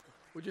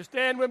Would you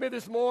stand with me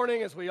this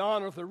morning as we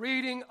honor the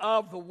reading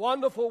of the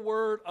wonderful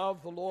word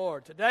of the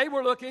Lord? Today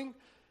we're looking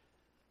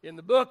in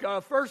the book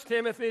of 1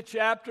 Timothy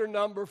chapter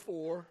number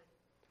 4.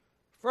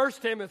 1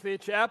 Timothy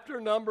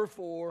chapter number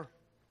 4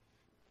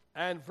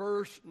 and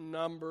verse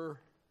number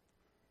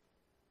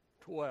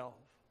 12.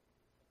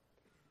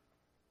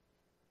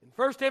 In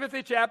 1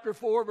 Timothy chapter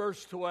 4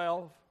 verse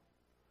 12,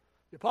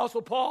 the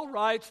Apostle Paul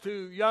writes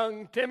to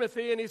young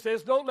Timothy and he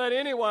says, "Don't let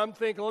anyone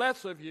think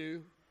less of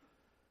you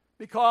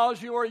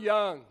because you are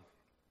young.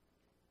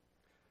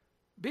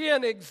 Be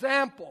an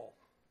example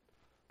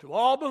to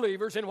all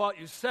believers in what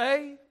you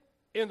say,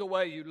 in the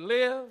way you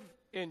live,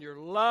 in your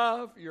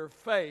love, your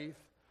faith,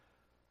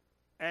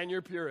 and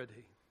your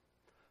purity."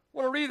 I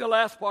want to read the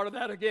last part of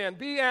that again.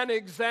 Be an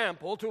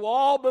example to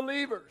all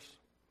believers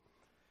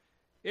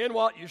in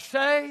what you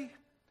say,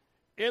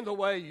 in the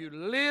way you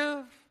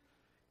live,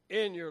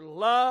 in your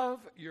love,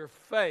 your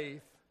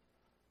faith,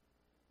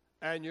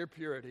 and your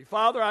purity.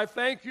 Father, I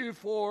thank you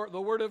for the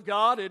Word of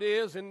God. It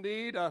is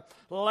indeed a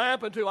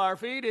lamp unto our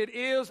feet. It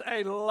is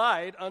a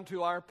light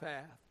unto our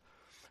path.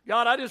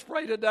 God, I just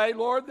pray today,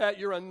 Lord, that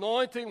your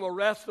anointing will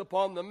rest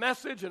upon the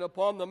message and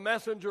upon the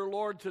messenger,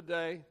 Lord,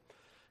 today.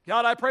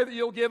 God, I pray that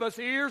you'll give us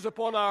ears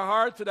upon our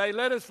heart today.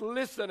 Let us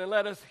listen and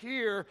let us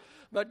hear.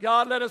 But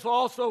God, let us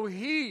also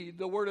heed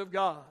the Word of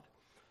God.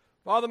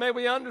 Father, may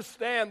we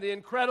understand the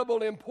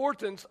incredible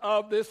importance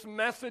of this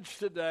message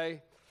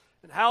today,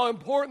 and how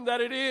important that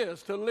it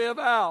is to live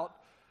out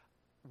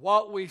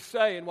what we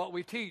say and what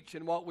we teach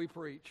and what we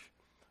preach.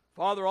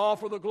 Father, all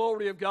for the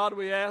glory of God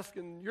we ask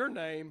in your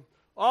name.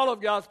 All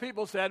of God's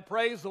people said,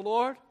 praise the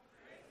Lord.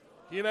 Praise the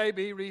Lord. You may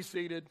be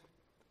reseated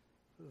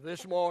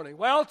this morning.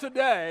 Well,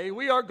 today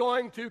we are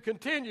going to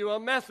continue a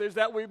message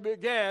that we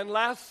began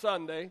last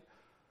Sunday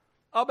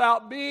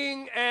about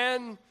being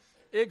an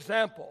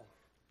example.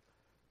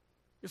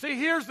 You see,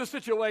 here's the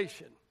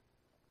situation.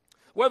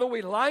 Whether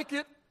we like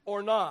it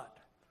or not,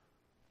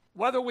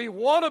 whether we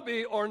want to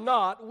be or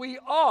not, we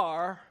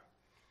are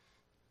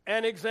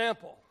an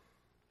example.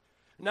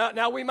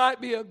 Now, we might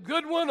be a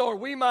good one or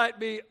we might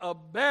be a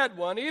bad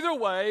one. Either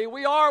way,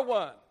 we are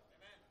one. Amen.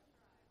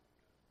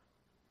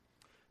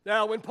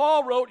 Now, when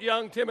Paul wrote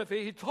young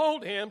Timothy, he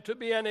told him to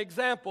be an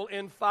example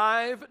in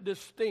 5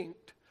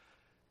 distinct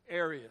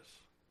areas.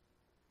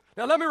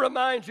 Now, let me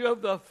remind you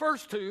of the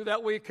first 2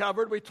 that we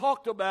covered. We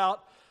talked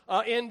about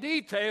in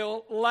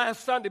detail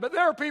last Sunday. But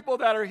there are people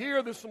that are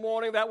here this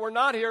morning that were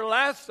not here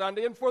last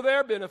Sunday, and for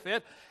their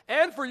benefit,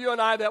 and for you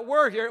and I that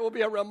were here, it will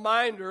be a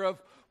reminder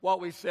of what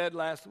we said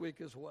last week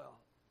as well.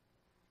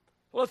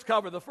 Well, let's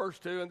cover the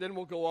first 2, and then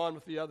we'll go on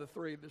with the other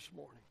 3 this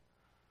morning.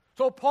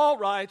 So Paul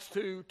writes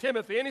to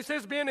Timothy, and he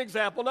says, be an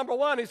example. Number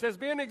 1, he says,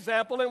 be an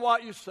example in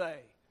what you say.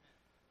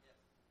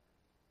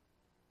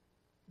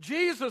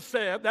 Jesus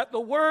said that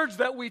the words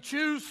that we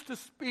choose to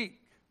speak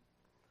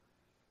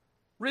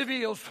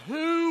reveals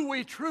who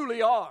we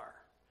truly are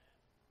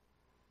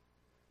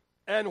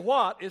and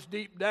what is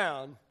deep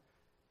down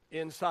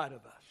inside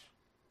of us.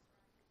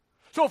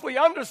 So if we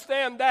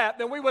understand that,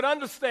 then we would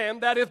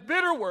understand that if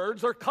bitter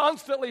words are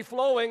constantly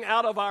flowing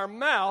out of our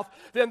mouth,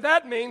 then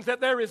that means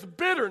that there is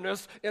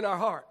bitterness in our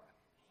heart.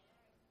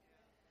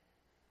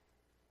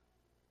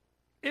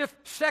 If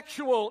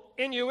sexual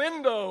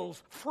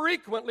innuendos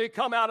frequently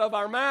come out of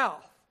our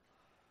mouth,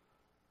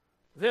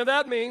 then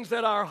that means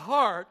that our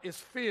heart is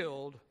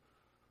filled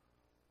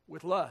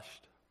with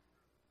lust.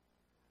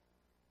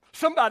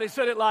 Somebody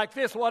said it like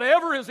this: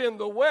 whatever is in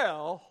the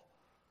well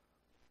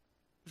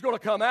is going to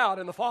come out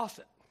in the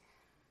faucet.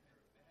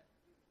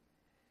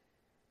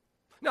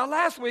 Now,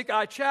 last week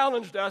I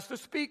challenged us to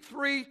speak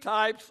 3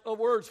 types of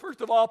words.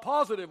 First of all,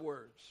 positive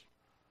words.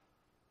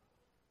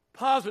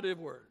 Positive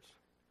words.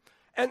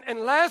 And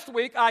last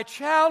week I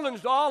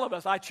challenged all of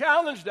us. I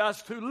challenged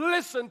us to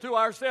listen to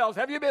ourselves.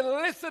 Have you been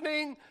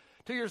listening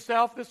to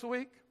yourself this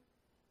week?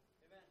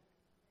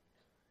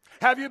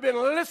 Have you been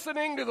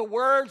listening to the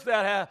words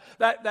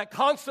that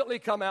constantly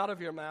come out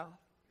of your mouth?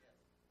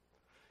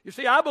 You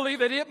see, I believe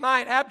that it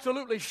might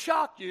absolutely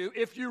shock you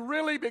if you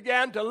really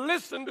began to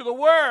listen to the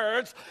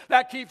words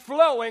that keep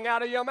flowing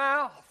out of your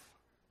mouth.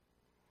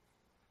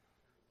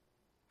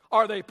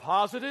 Are they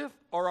positive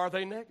or are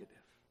they negative?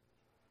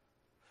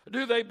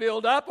 Do they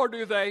build up or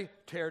do they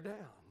tear down?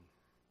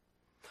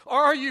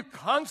 Or are you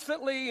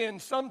constantly in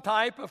some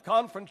type of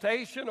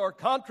confrontation or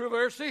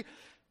controversy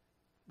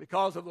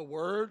because of the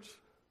words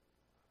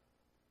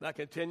that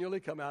continually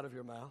come out of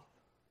your mouth?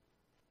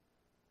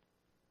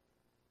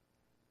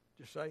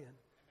 Just saying.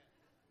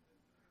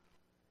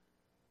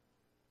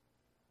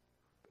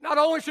 Not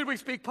only should we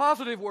speak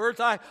positive words,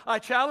 I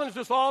challenge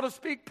us all to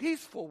speak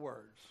peaceful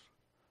words.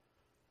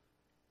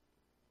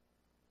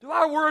 Do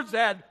our words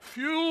add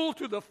fuel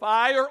to the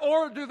fire,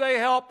 or do they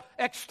help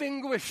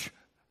extinguish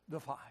the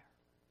fire?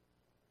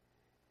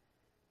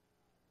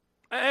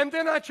 And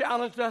then I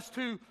challenged us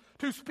to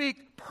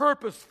speak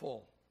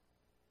purposeful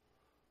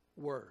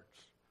words.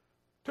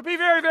 To be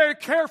very, very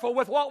careful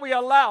with what we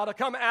allow to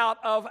come out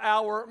of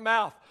our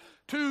mouth.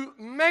 To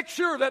make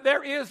sure that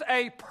there is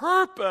a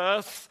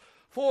purpose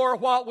for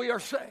what we are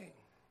saying.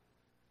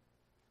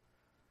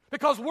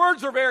 Because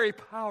words are very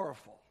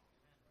powerful.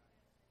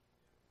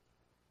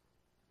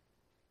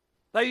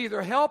 They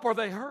either help or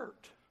they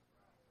hurt.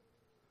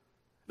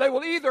 They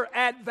will either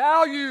add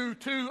value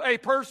to a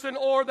person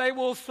or they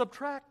will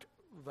subtract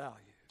value.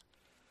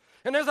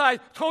 And as I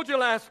told you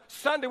last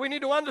Sunday, we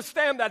need to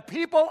understand that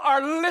people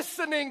are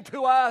listening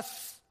to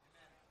us.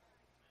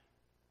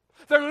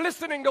 They're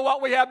listening to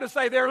what we have to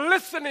say. They're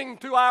listening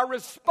to our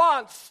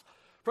response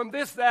from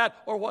this, that,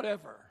 or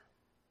whatever.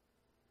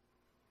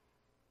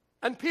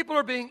 And people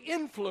are being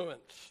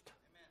influenced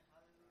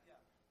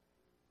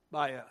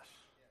by us.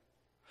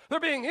 They're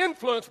being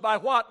influenced by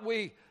what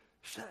we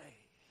say.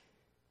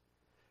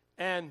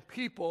 And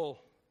people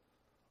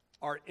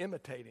are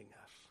imitating us.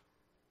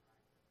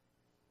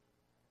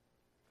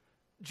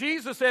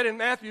 Jesus said in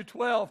Matthew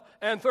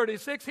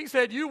 12:36, he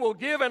said, you will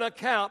give an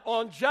account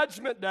on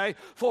Judgment Day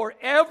for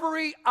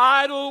every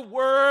idle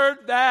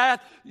word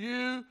that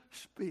you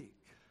speak.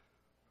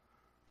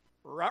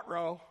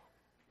 Ruh-roh.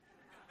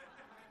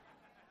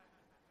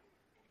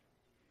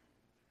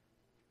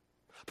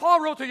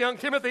 Paul wrote to young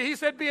Timothy, he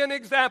said, be an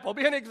example.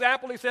 Be an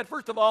example, he said,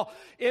 first of all,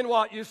 in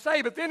what you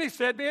say. But then he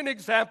said, be an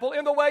example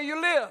in the way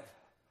you live.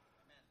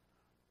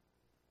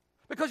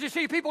 Because you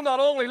see, people not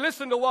only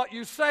listen to what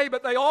you say,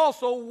 but they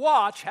also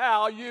watch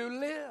how you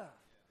live.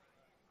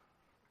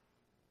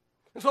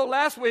 And so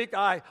last week,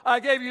 I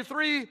gave you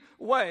 3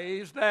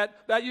 ways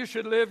that you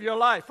should live your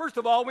life. First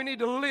of all, we need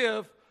to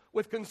live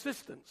with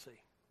consistency.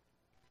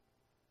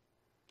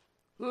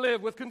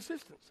 Live with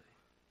consistency.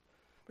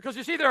 Because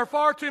you see, there are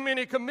far too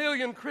many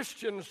chameleon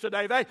Christians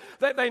today.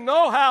 They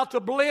know how to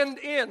blend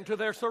into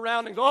their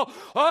surroundings.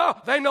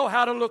 They know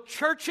how to look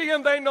churchy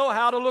and they know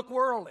how to look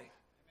worldly.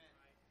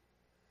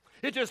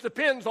 It just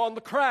depends on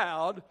the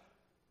crowd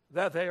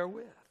that they are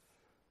with.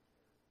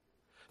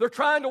 They're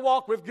trying to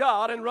walk with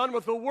God and run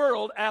with the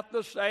world at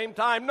the same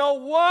time. No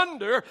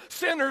wonder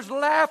sinners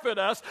laugh at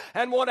us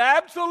and want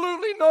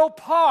absolutely no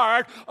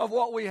part of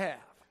what we have.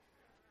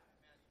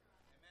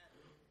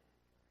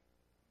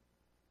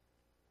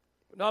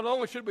 Not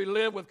only should we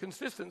live with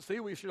consistency,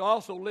 we should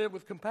also live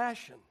with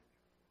compassion.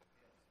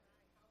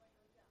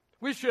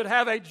 We should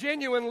have a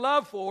genuine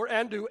love for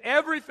and do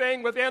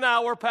everything within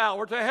our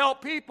power to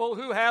help people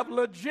who have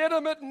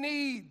legitimate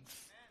needs.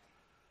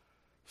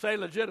 Say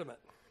legitimate.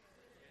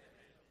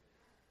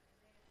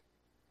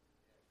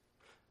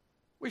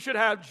 We should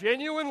have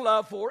genuine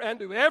love for and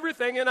do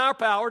everything in our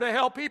power to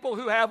help people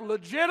who have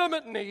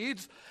legitimate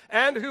needs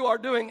and who are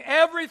doing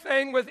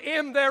everything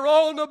within their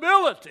own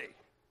ability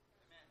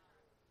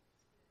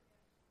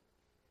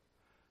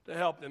to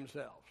help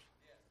themselves.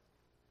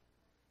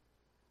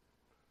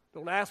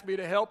 Don't ask me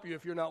to help you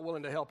if you're not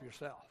willing to help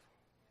yourself.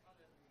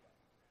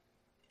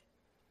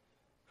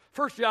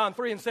 1 John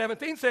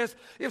 3:17 says,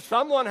 if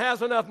someone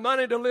has enough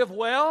money to live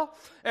well,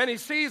 and he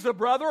sees a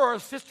brother or a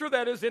sister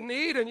that is in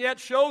need and yet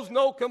shows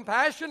no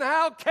compassion,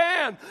 how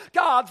can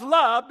God's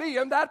love be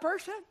in that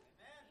person?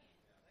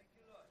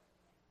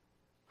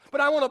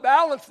 But I want to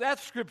balance that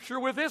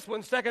scripture with this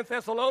one. 2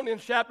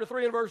 Thessalonians chapter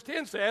 3 and verse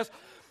 10 says,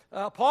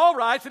 Paul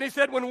writes, and he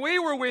said, when we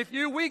were with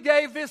you, we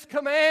gave this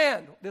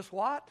command. This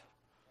what?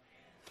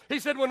 He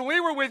said, when we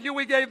were with you,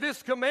 we gave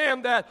this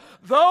command that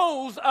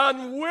those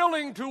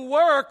unwilling to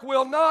work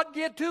will not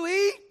get to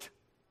eat.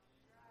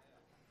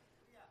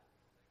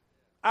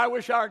 I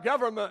wish our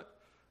government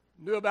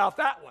knew about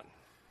that one.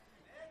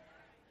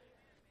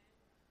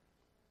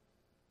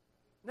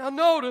 Now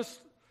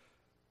notice,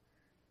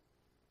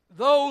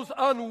 those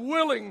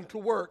unwilling to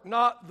work,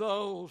 not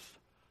those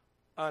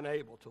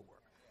unable to work.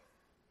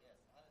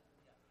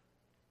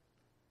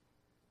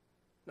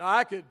 Now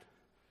I could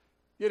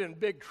get in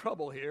big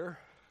trouble here.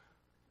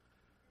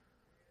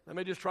 Let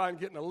me just try and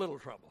get in a little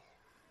trouble.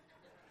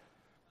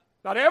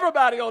 Not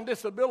everybody on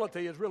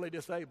disability is really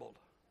disabled.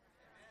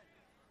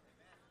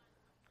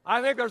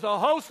 I think there's a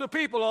host of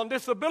people on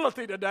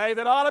disability today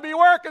that ought to be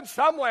working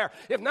somewhere.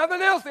 If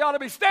nothing else, they ought to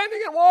be standing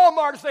at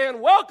Walmart saying,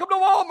 welcome to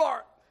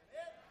Walmart.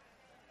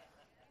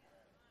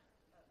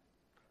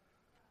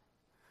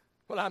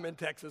 Well, I'm in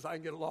Texas. I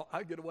can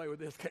get away with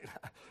this, can't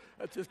I?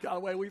 That's just kind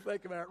of the way we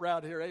think about it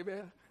around here.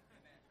 Amen?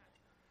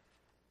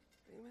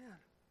 Amen.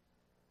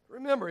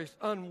 Remember, he's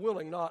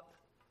unwilling, not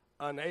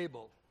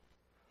unable.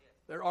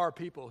 There are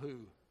people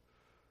who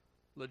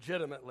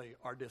legitimately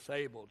are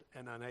disabled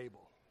and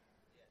unable.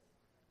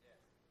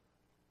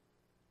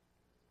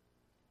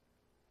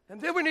 And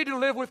then we need to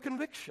live with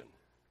conviction.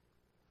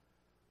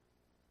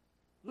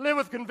 Live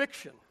with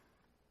conviction.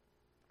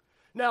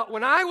 Now,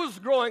 when I was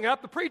growing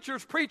up, the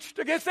preachers preached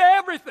against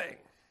everything.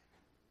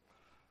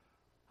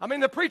 I mean,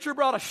 the preacher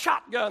brought a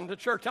shotgun to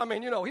church. I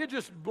mean, he'd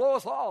just blow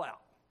us all out.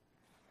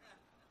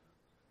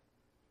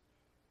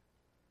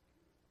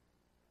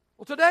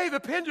 Well, today the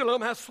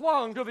pendulum has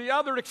swung to the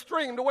other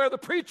extreme to where the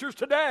preachers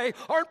today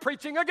aren't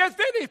preaching against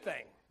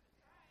anything.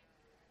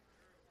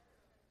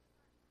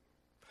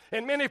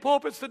 In many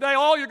pulpits today,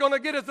 all you're going to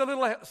get is a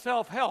little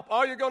self-help.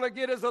 All you're going to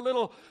get is a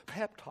little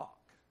pep talk.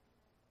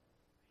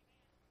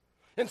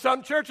 In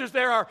some churches,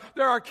 there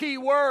are key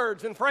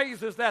words and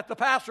phrases that the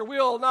pastor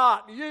will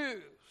not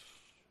use.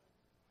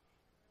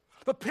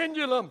 The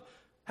pendulum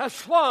has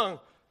swung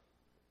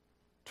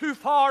too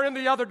far in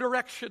the other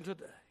direction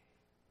today.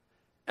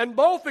 And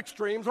both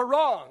extremes are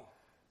wrong.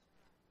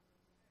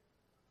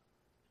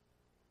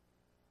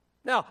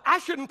 Now, I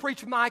shouldn't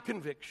preach my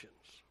convictions,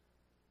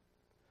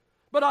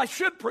 but I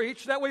should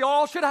preach that we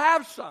all should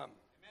have some.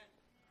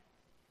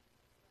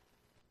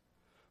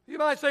 You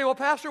might say, well,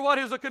 Pastor, what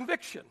is a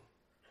conviction?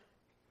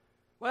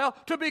 Well,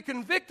 to be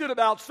convicted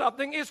about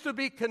something is to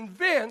be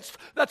convinced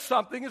that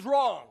something is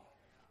wrong.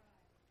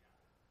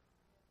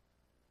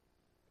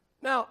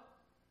 Now,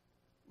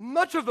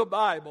 much of the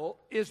Bible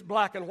is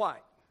black and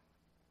white.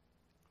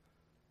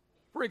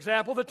 For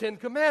example, the Ten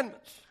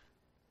Commandments.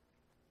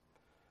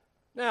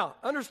 Now,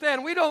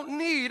 understand, we don't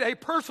need a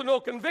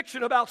personal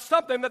conviction about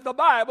something that the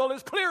Bible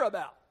is clear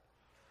about.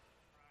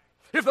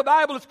 If the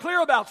Bible is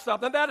clear about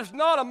something, that is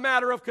not a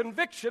matter of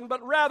conviction,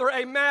 but rather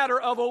a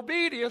matter of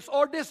obedience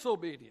or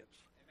disobedience.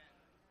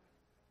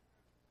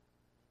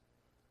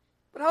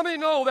 But how many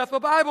know that the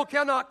Bible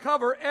cannot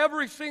cover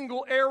every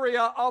single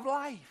area of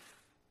life?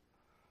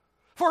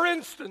 For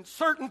instance,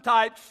 certain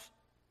types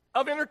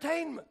of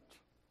entertainment.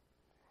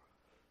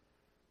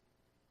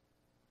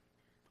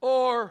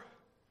 Or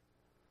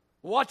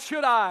what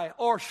should I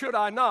or should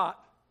I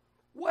not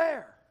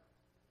wear?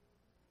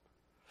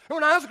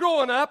 When I was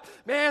growing up,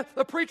 man,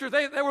 the preachers,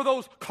 they were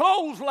those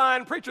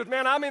clothesline preachers,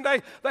 man. I mean,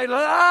 they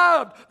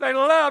loved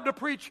to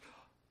preach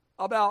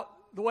about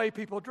the way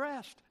people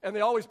dressed. And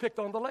they always picked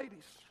on the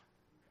ladies.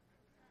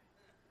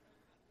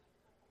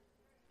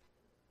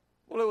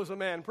 Well, it was a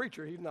man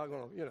preacher. He's not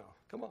going to,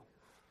 come on.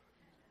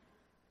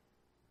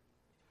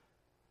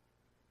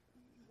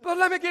 But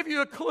let me give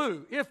you a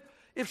clue.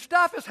 If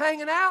stuff is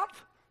hanging out,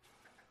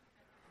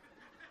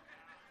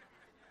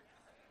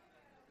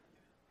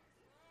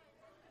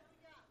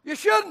 you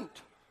shouldn't.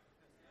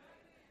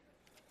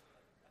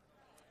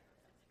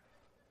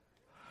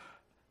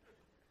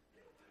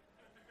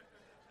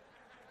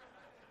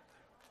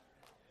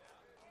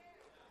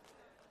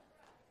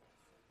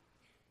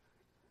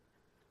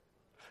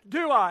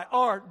 Do I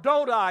or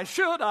don't I?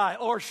 Should I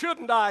or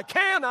shouldn't I?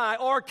 Can I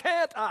or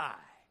can't I?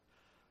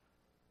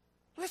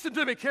 Listen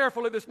to me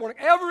carefully this morning.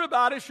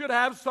 Everybody should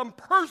have some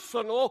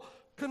personal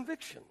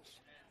convictions.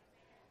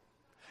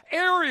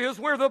 Areas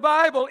where the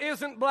Bible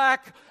isn't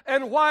black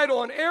and white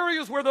on,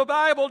 areas where the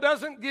Bible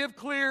doesn't give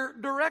clear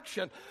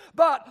direction.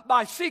 But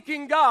by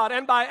seeking God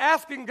and by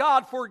asking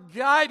God for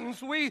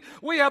guidance, we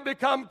have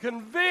become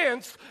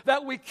convinced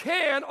that we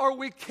can or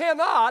we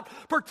cannot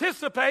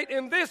participate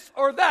in this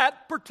or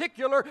that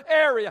particular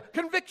area.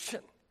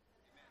 Conviction.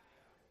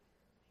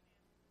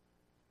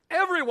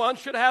 Everyone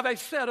should have a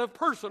set of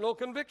personal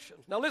convictions.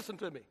 Now listen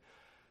to me.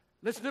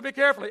 Listen to me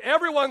carefully.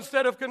 Everyone's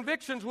set of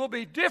convictions will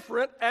be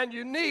different and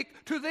unique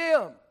to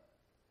them.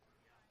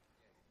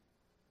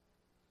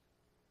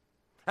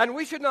 And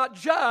we should not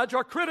judge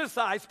or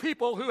criticize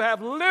people who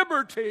have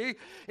liberty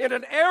in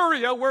an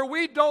area where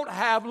we don't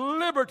have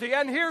liberty.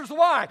 And here's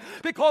why.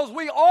 Because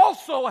we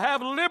also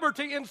have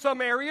liberty in some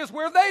areas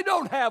where they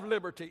don't have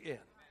liberty in.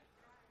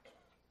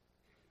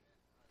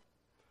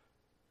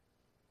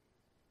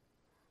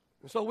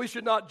 And so we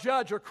should not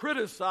judge or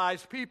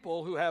criticize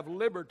people who have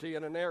liberty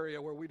in an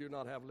area where we do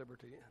not have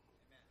liberty in.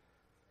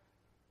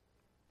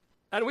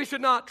 And we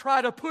should not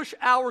try to push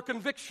our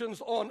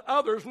convictions on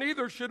others.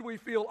 Neither should we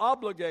feel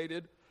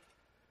obligated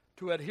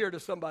to adhere to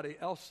somebody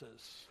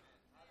else's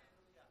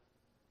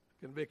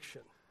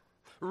conviction.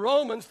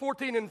 Romans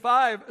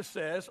 14:5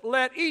 says,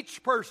 let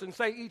each person,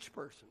 say each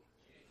person.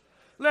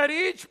 Let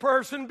each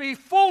person be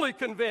fully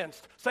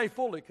convinced. Say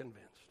fully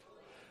convinced.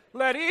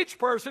 Let each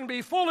person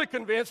be fully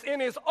convinced in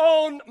his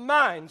own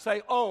mind.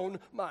 Say own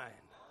mind.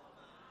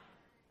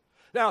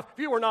 Now, if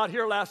you were not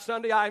here last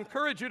Sunday, I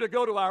encourage you to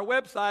go to our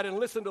website and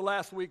listen to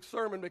last week's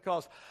sermon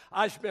because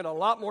I spent a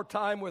lot more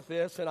time with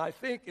this, and I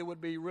think it would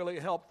be really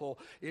helpful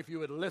if you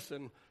would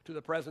listen to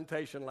the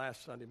presentation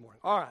last Sunday morning.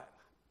 All right,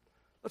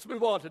 let's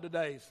move on to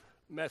today's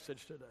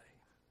message today.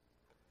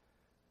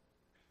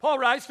 Paul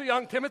writes to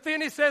young Timothy,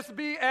 and he says,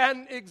 be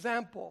an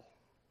example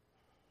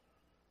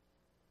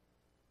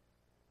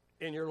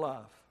in your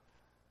love.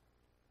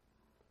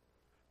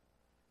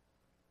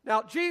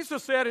 Now,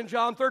 Jesus said in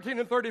John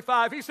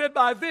 13:35, he said,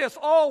 by this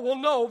all will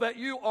know that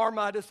you are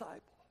my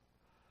disciple.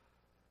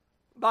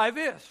 By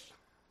this.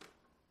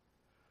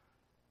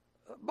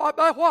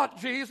 By what,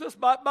 Jesus?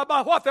 By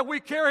what? That we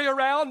carry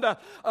around a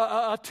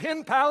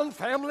 10-pound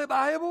family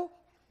Bible?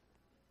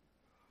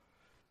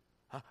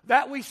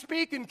 That we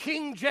speak in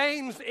King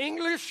James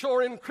English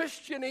or in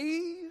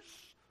Christianese?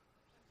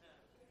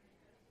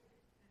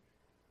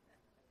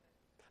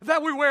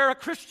 That we wear a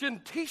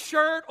Christian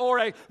t-shirt or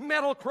a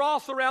metal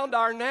cross around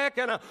our neck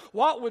and a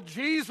what would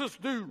Jesus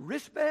do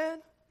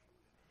wristband?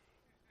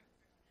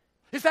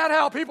 Is that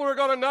how people are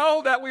going to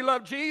know that we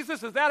love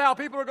Jesus? Is that how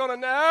people are going to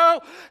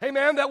know,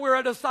 amen, that we're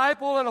a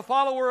disciple and a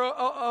follower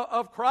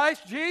of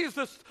Christ?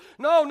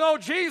 No,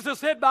 Jesus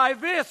said, by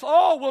this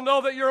all will know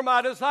that you're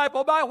my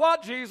disciple. By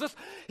what, Jesus?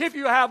 If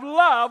you have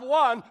love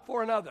one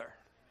for another.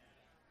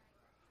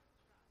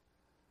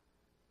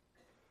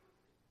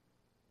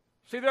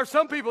 See, there are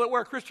some people that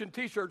wear Christian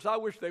t-shirts. I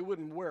wish they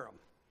wouldn't wear them.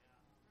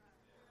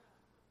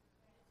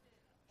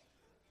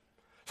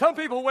 Some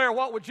people wear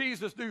 "What would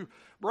Jesus do"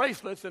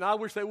 bracelets, and I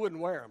wish they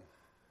wouldn't wear them.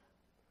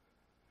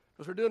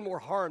 Because they're doing more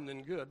harm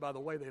than good by the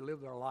way they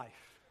live their life.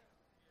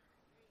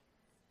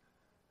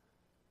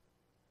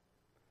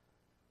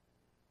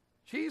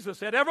 Jesus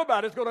said,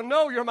 everybody's going to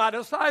know you're my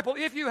disciple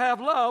if you have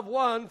love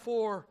one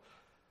for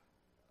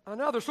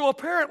another. So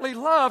apparently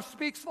love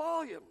speaks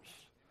volumes.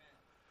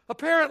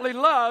 Apparently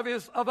love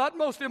is of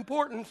utmost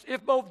importance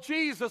if both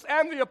Jesus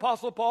and the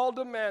Apostle Paul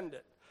demand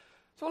it.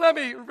 So let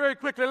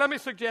me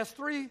suggest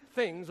three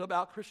things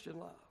about Christian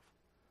love.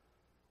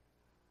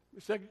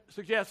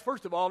 Suggest,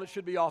 first of all, it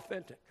should be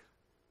authentic.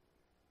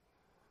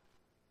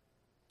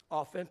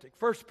 Authentic.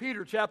 1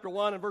 Peter chapter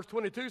 1 and verse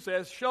 22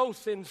 says, show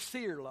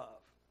sincere love.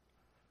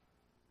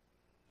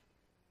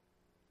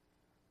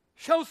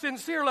 Show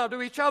sincere love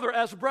to each other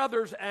as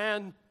brothers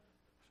and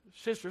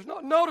sisters.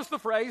 Notice the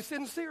phrase,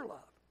 sincere love.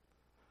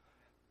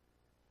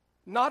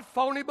 Not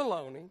phony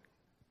baloney.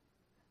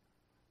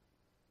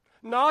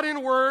 Not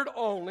in word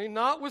only,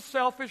 not with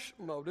selfish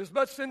motives,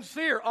 but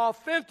sincere,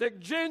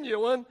 authentic,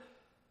 genuine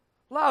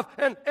love.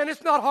 And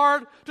it's not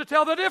hard to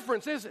tell the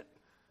difference, is it?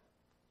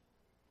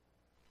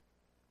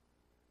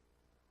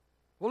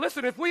 Well,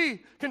 listen, if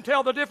we can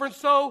tell the difference,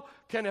 so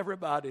can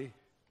everybody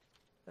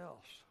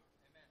else.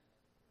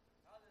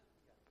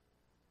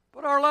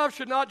 But our love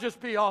should not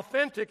just be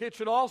authentic, it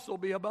should also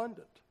be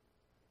abundant.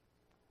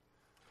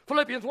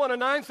 Philippians 1 and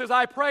 9 says,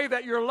 I pray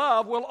that your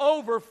love will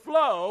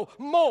overflow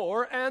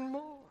more and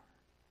more.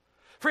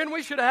 Friend,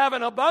 we should have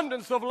an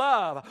abundance of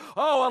love.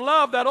 Oh, a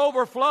love that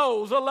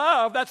overflows, a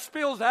love that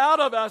spills out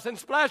of us and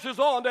splashes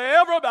on to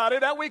everybody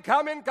that we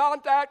come in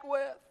contact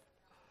with.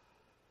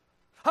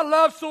 A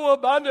love so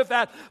abundant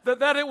that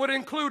it would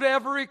include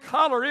every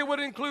color, it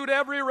would include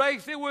every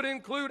race, it would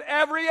include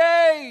every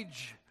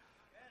age.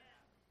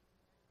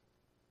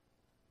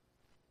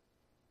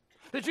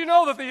 Did you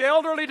know that the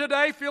elderly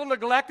today feel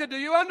neglected? Do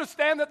you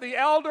understand that the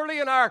elderly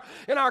in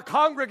our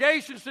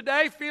congregations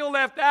today feel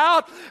left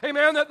out?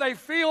 Amen, that they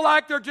feel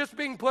like they're just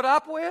being put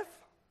up with?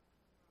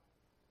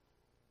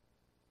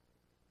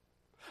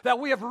 That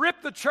we have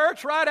ripped the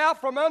church right out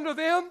from under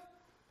them?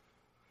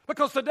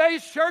 Because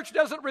today's church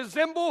doesn't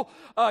resemble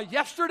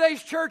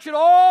yesterday's church at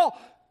all,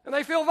 and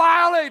they feel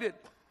violated.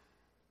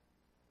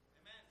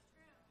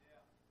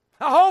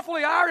 Now,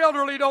 hopefully our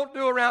elderly don't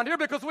do around here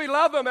because we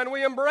love them and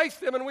we embrace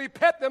them and we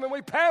pet them and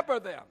we pamper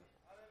them.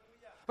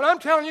 But I'm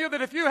telling you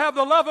that if you have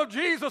the love of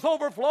Jesus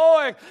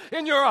overflowing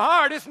in your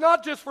heart, it's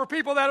not just for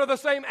people that are the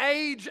same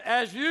age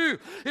as you.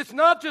 It's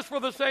not just for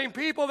the same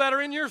people that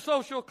are in your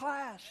social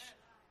class.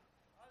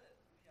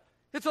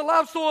 It's a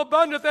love so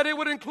abundant that it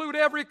would include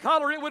every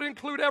color, it would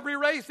include every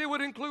race, it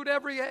would include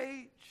every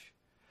age.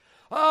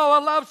 Oh,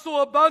 a love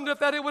so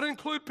abundant that it would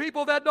include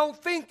people that don't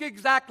think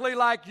exactly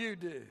like you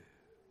do.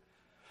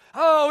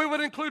 Oh, it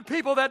would include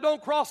people that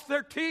don't cross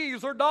their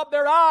T's or dot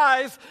their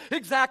I's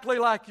exactly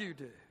like you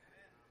do.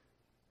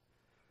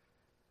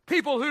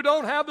 People who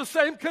don't have the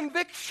same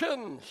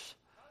convictions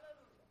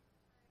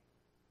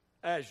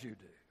as you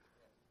do.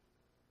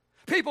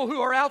 People who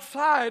are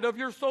outside of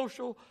your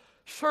social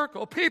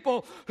circle.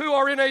 People who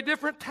are in a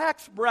different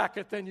tax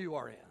bracket than you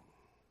are in.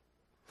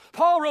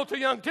 Paul wrote to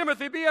young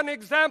Timothy, be an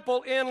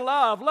example in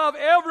love. Love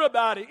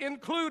everybody.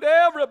 Include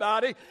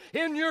everybody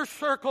in your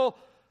circle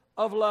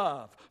of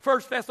love.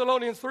 1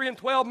 Thessalonians 3 and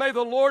 12, may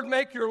the Lord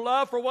make your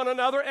love for one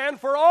another and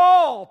for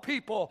all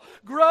people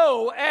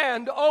grow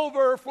and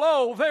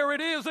overflow. There it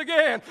is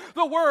again,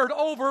 the word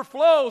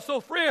overflow.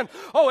 So friend,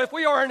 if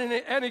we are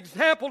an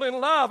example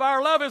in love,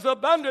 our love is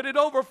abundant, it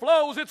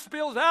overflows, it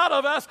spills out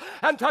of us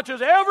and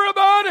touches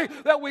everybody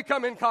that we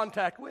come in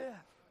contact with.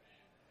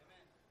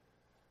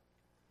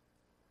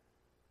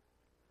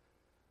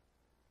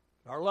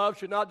 Our love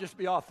should not just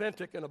be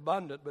authentic and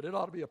abundant, but it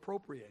ought to be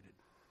appropriated.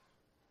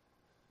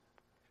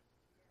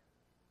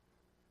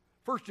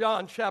 1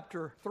 John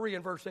chapter 3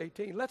 and verse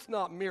 18, let's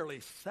not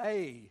merely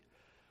say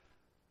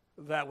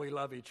that we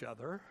love each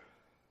other.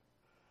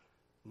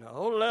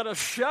 No, let us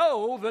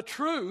show the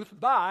truth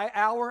by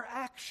our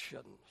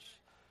actions.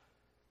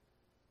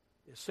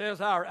 It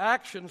says our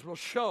actions will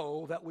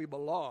show that we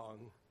belong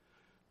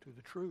to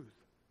the truth.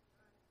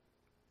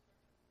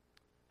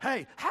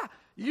 Hey,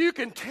 you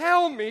can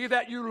tell me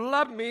that you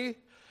love me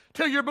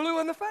till you're blue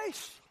in the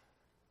face.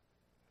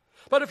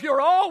 But if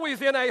you're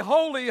always in a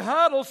holy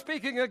huddle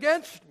speaking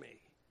against me,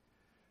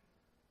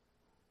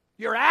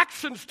 your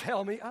actions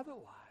tell me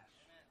otherwise.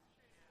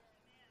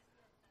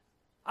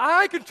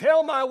 I can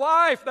tell my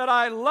wife that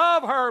I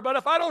love her, but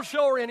if I don't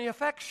show her any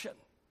affection,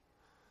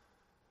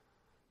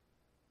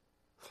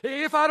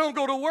 if I don't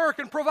go to work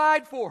and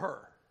provide for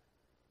her,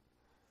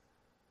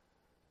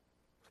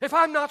 if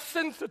I'm not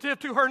sensitive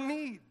to her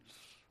needs,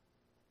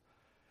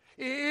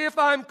 if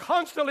I'm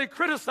constantly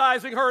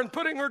criticizing her and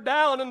putting her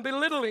down and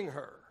belittling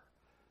her,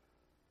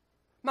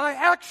 my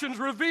actions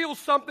reveal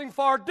something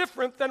far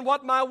different than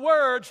what my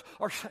words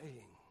are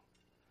saying.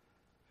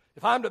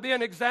 If I'm to be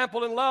an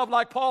example in love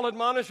like Paul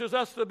admonishes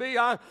us to be,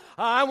 I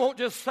won't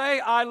just say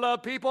I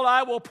love people.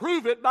 I will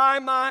prove it by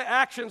my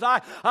actions.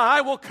 I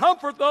will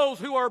comfort those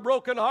who are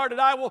brokenhearted.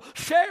 I will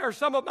share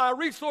some of my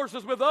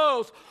resources with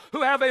those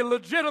who have a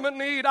legitimate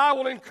need. I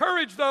will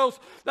encourage those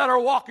that are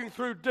walking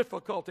through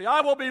difficulty.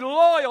 I will be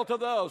loyal to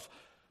those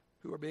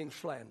who are being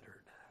slandered.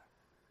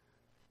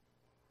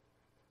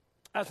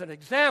 As an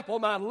example,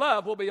 my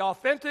love will be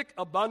authentic,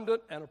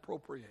 abundant, and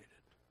appropriated.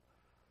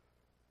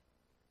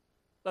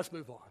 Let's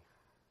move on.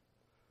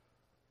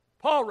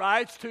 Paul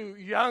writes to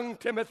young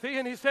Timothy,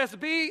 and he says,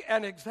 be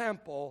an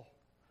example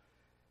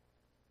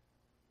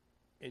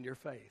in your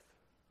faith.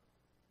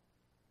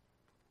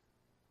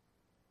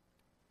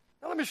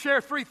 Now let me share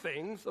 3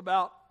 things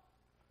about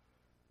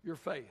your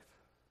faith.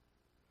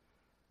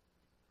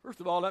 First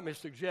of all, let me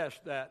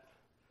suggest that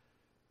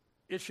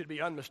it should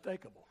be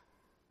unmistakable.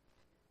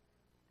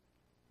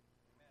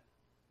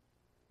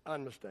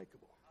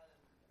 Unmistakable.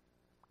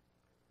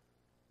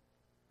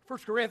 1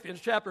 Corinthians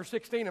chapter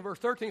 16 and verse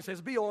 13 says,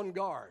 be on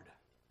guard.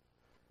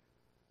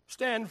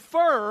 Stand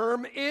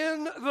firm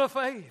in the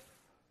faith.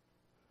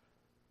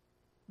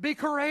 Be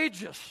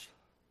courageous.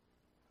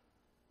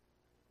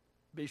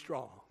 Be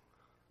strong.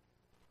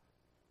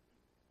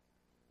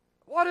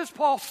 What is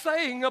Paul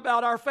saying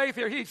about our faith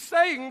here? He's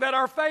saying that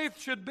our faith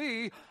should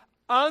be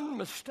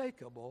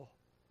unmistakable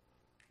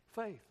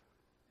faith.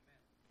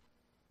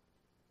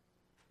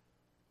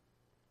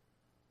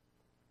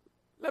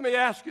 Let me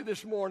ask you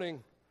this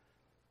morning,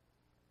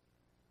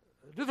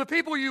 do the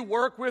people you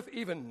work with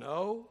even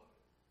know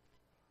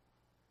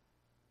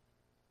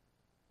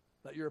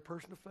that you're a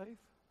person of faith?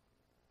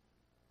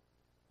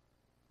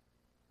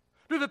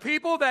 Do the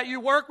people that you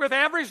work with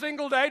every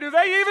single day, do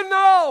they even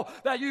know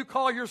that you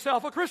call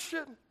yourself a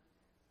Christian?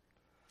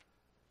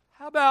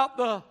 How about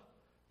the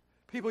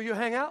people you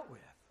hang out with?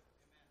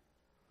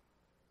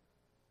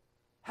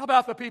 How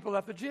about the people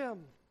at the gym?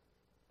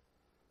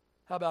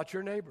 How about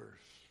your neighbors?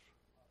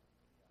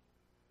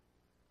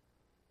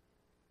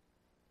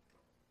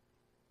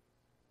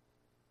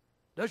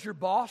 Does your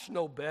boss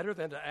know better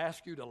than to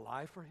ask you to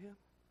lie for him?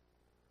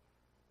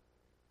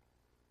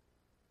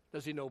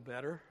 Does he know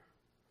better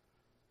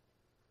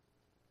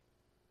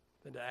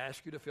than to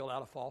ask you to fill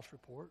out a false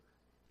report?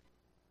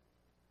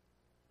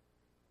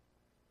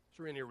 Is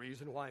there any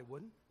reason why he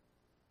wouldn't?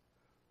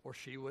 Or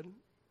she wouldn't?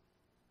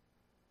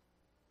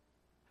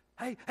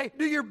 Hey,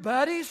 do your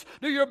buddies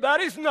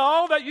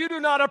know that you do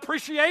not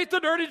appreciate the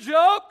dirty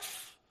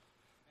jokes?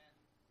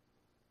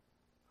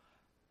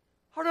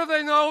 Or do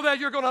they know that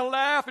you're going to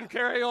laugh and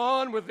carry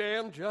on with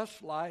them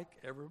just like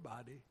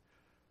everybody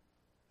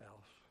else?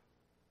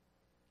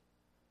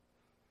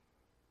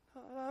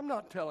 I'm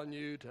not telling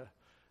you to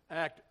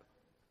act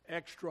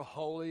extra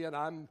holy and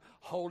I'm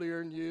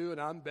holier than you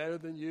and I'm better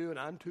than you and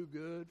I'm too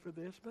good for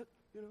this, but,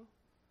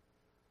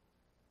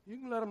 you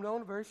can let them know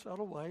in a very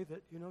subtle way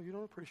that, you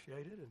don't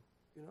appreciate it.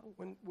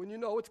 And, when you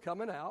know it's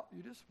coming out,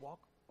 you just walk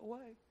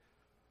away.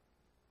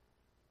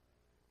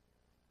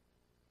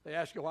 They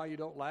ask you why you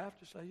don't laugh.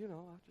 Just say, I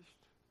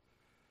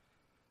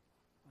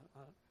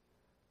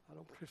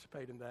don't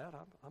participate in that.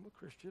 I'm a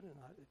Christian, and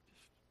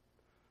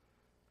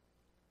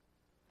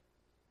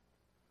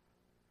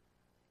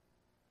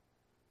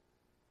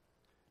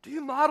Do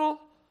you model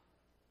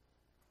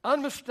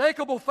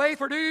unmistakable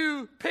faith, or do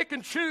you pick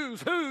and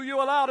choose who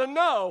you allow to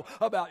know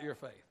about your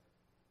faith?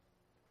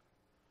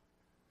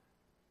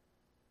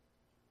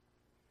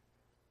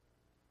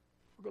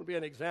 We're going to be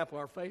an example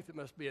of our faith. It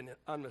must be an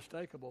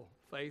unmistakable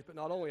faith, but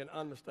not only an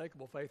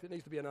unmistakable faith, it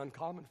needs to be an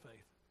uncommon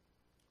faith.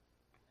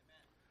 Amen.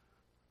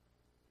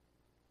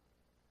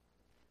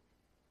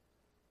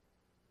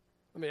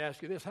 Let me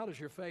ask you this. How does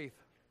your faith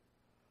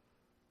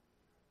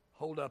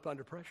hold up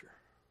under pressure?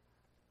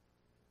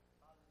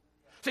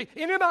 See,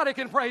 anybody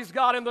can praise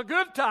God in the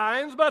good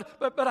times, but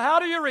how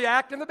do you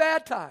react in the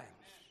bad times?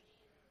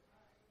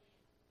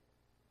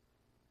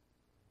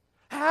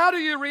 How do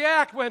you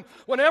react when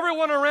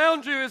everyone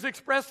around you is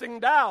expressing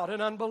doubt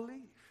and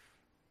unbelief?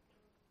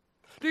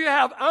 Do you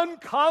have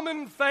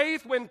uncommon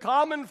faith when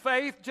common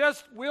faith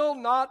just will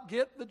not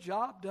get the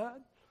job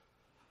done?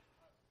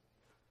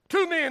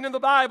 2 men in the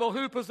Bible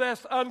who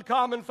possessed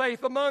uncommon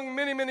faith, among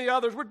many, many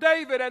others, were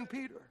David and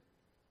Peter.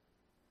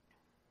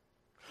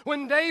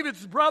 When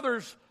David's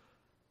brothers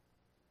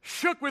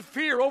shook with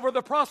fear over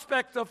the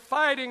prospect of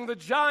fighting the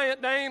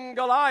giant named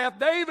Goliath,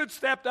 David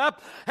stepped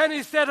up and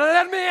he said,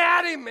 let me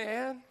at him,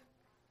 man.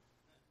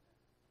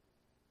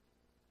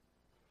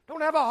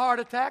 Don't have a heart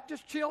attack.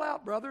 Just chill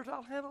out, brothers.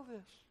 I'll handle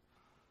this.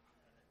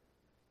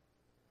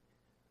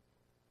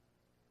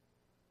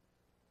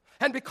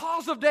 And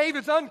because of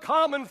David's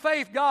uncommon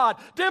faith, God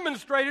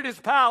demonstrated his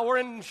power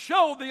and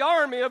showed the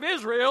army of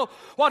Israel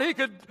what he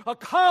could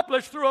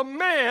accomplish through a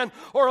man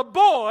or a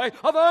boy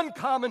of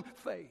uncommon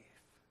faith.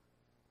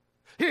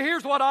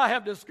 Here's what I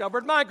have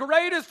discovered. My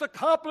greatest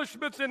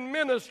accomplishments in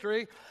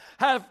ministry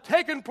have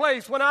taken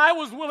place when I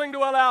was willing to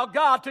allow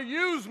God to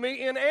use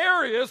me in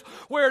areas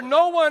where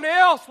no one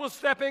else was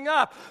stepping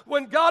up.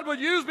 When God would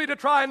use me to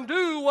try and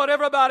do what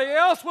everybody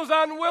else was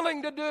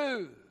unwilling to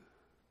do.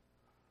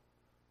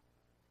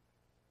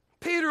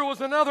 Peter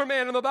was another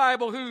man in the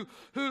Bible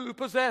who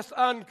possessed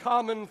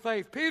uncommon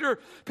faith. Peter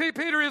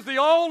is the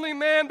only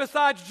man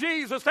besides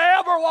Jesus to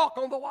ever walk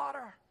on the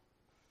water.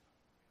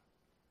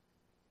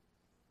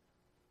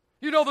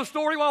 You know the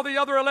story. While the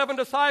other 11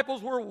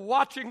 disciples were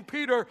watching,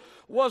 Peter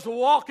was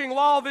walking.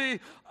 While the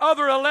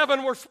other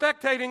 11 were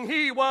spectating,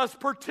 he was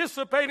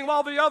participating.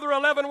 While the other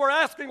 11 were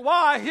asking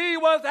why, he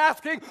was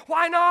asking,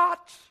 why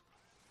not?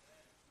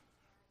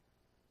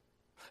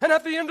 And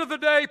at the end of the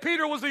day,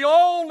 Peter was the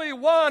only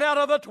one out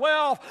of the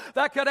 12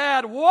 that could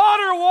add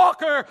water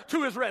walker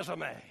to his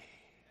resume.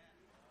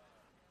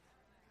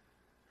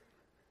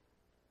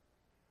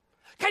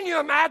 Can you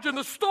imagine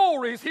the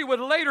stories he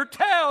would later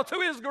tell to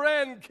his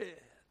grandkids?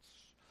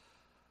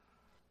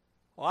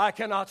 Well, I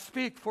cannot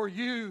speak for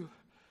you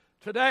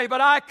today, but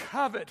I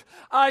covet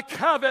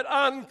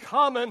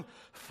uncommon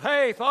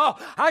faith. Oh,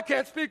 I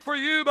can't speak for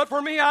you, but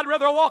for me, I'd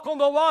rather walk on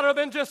the water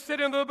than just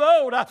sit in the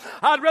boat.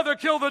 I'd rather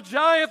kill the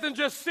giant than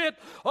just sit,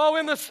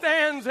 in the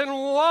stands and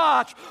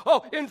watch.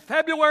 Oh, in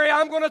February,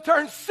 I'm going to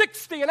turn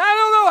 60, and I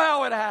don't know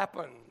how it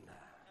happened.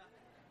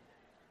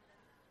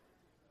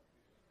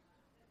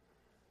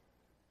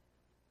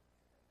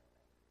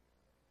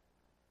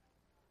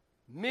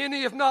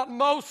 Many, if not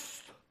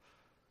most,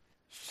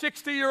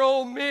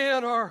 60-year-old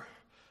men are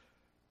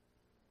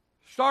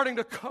starting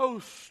to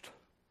coast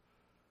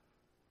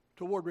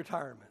toward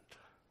retirement.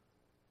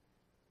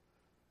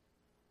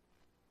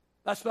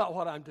 That's not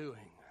what I'm doing.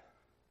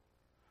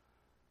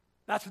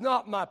 That's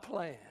not my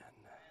plan.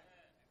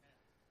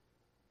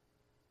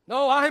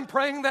 No, I'm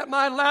praying that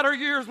my latter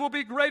years will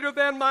be greater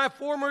than my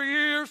former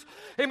years.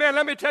 Amen.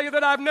 Let me tell you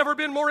that I've never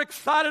been more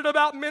excited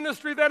about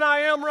ministry than I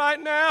am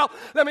right now.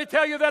 Let me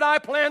tell you that I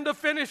plan to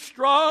finish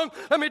strong.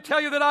 Let me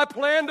tell you that I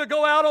plan to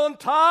go out on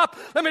top.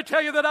 Let me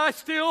tell you that I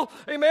still,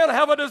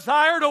 have a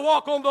desire to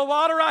walk on the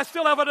water. I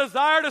still have a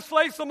desire to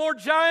slay some more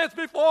giants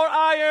before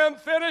I am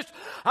finished.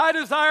 I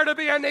desire to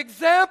be an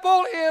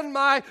example in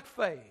my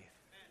faith.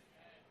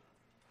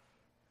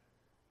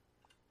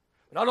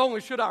 Not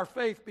only should our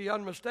faith be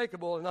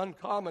unmistakable and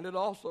uncommon, it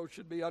also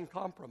should be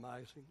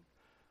uncompromising.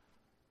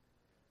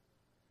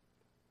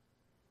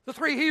 The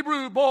 3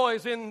 Hebrew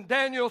boys in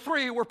Daniel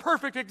 3 were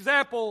perfect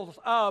examples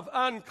of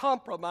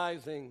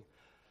uncompromising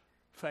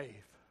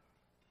faith.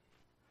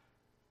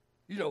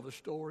 You know the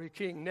story.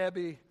 King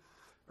Nebi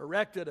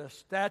erected a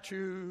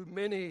statue.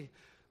 Many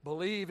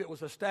believe it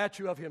was a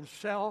statue of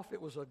himself. It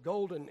was a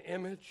golden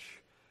image.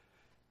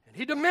 And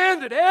he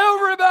demanded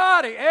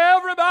everybody,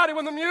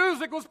 when the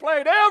music was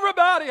played,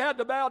 everybody had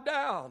to bow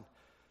down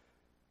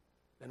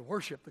and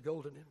worship the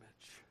golden image.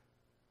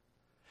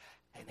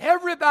 And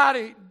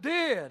everybody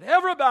did.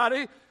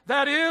 Everybody,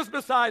 that is,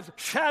 besides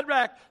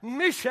Shadrach,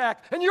 Meshach,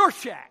 and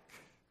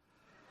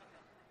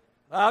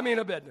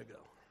Abednego.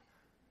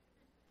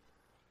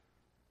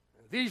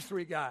 These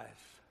 3 guys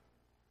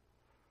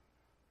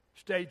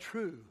stayed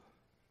true.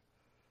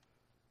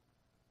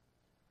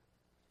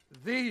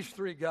 These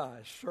 3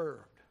 guys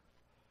served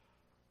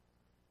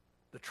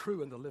the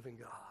true and the living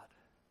God.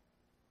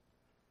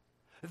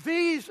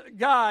 These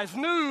guys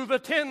knew the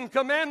 10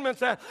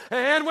 Commandments, and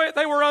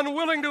they were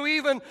unwilling to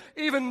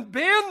even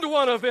bend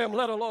one of them,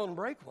 let alone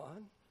break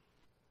one.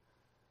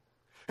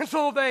 And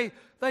so they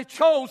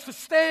chose to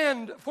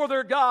stand for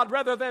their God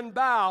rather than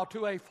bow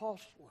to a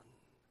false one.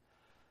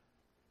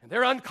 And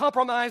their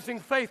uncompromising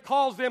faith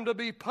caused them to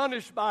be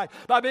punished by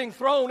being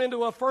thrown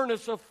into a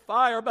furnace of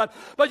fire. But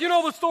you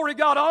know the story,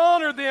 God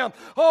honored them.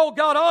 Oh,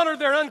 God honored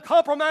their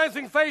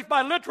uncompromising faith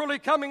by literally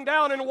coming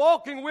down and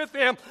walking with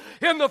them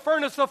in the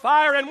furnace of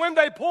fire. And when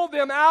they pulled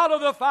them out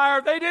of the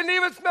fire, they didn't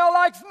even smell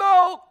like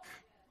smoke.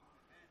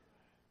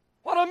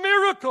 What a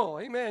miracle.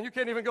 Amen. You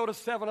can't even go to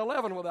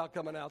 7-Eleven without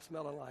coming out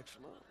smelling like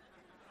smoke.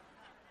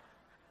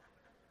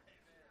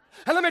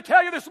 And let me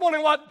tell you this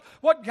morning,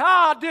 what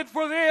God did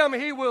for them,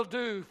 He will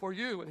do for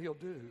you, and He'll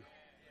do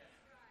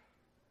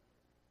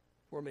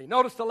for me.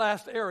 Notice the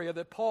last area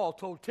that Paul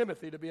told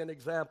Timothy to be an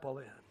example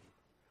in.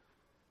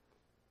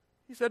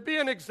 He said, be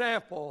an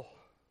example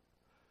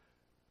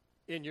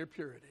in your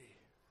purity.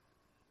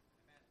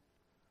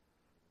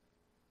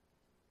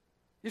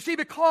 You see,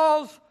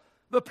 because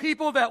the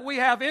people that we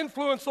have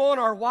influence on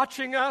are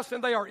watching us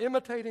and they are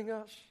imitating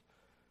us,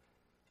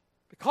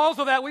 because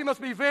of that, we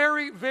must be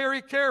very,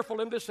 very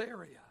careful in this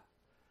area.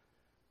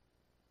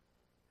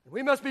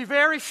 We must be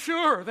very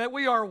sure that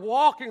we are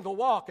walking the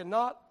walk and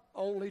not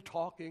only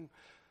talking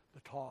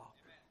the talk.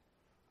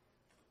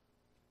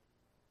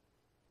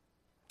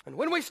 And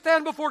when we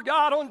stand before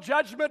God on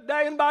Judgment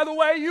Day, and by the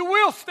way, you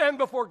will stand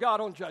before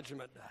God on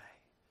Judgment Day.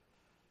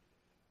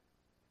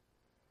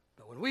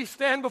 But when we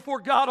stand before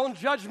God on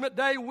Judgment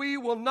Day, we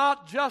will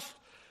not just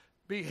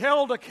be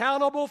held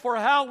accountable for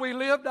how we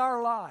lived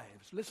our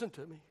lives. Listen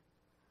to me.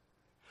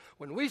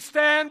 When we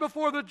stand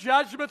before the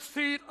judgment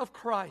seat of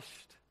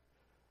Christ,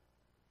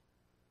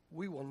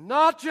 we will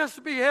not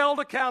just be held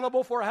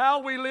accountable for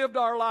how we lived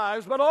our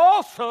lives, but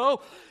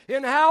also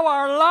in how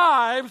our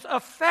lives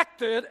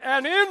affected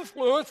and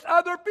influenced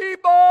other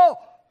people. Amen.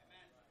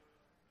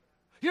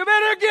 You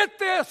better get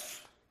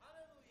this.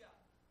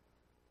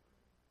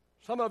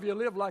 Some of you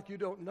live like you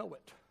don't know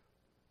it.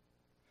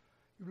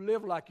 You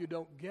live like you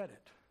don't get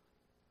it.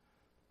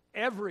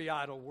 Every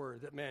idle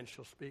word that man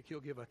shall speak,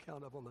 he'll give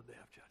account of on the day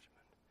of judgment.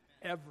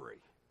 Every.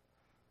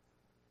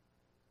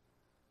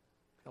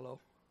 Hello?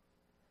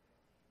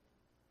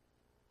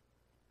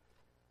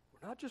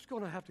 We're not just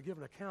going to have to give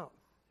an account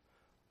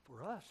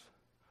for us.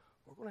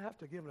 We're going to have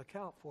to give an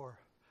account for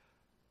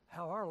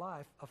how our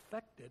life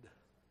affected.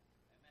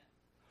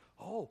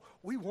 Oh,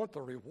 we want the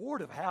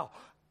reward of how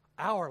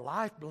our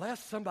life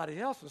blessed somebody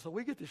else, and so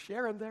we get to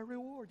share in their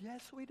reward.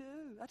 Yes, we do.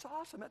 That's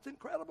awesome. That's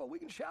incredible. We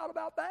can shout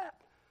about that.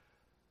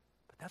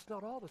 But that's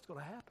not all that's going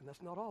to happen.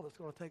 That's not all that's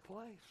going to take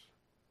place.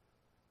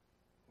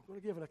 We're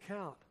going to give an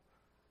account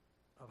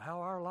of how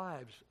our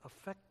lives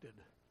affected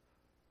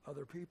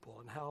other people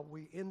and how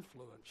we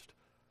influenced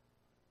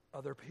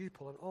other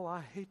people. And oh,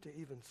 I hate to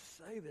even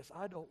say this.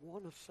 I don't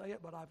want to say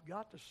it, but I've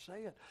got to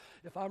say it.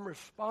 If I'm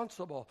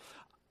responsible,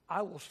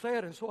 I will say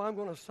it, and so I'm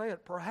going to say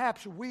it.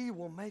 Perhaps we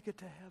will make it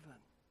to heaven.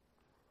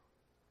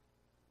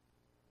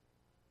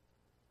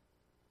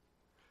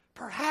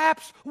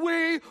 Perhaps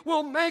we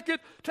will make it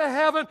to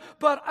heaven,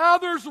 but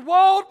others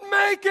won't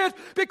make it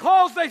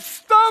because they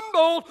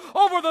stumbled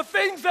over the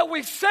things that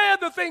we said,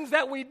 the things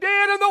that we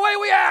did, and the way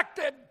we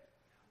acted.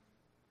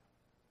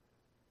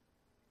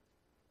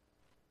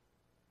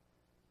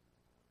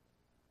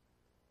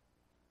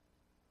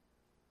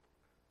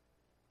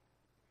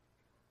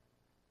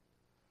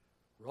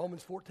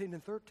 Romans 14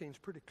 and 13 is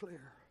pretty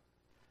clear.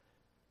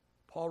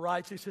 Paul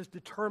writes, he says,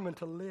 determined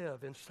to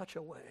live in such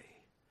a way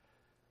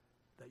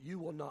that you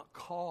will not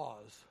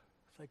cause,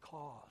 say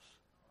cause.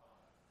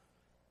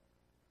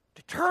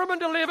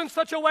 Determined to live in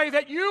such a way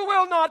that you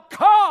will not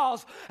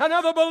cause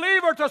another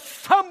believer to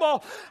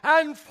stumble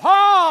and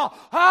fall.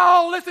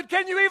 Oh, listen,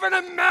 can you even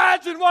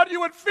imagine what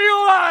you would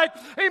feel like,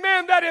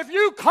 amen, that if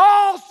you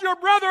caused your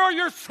brother or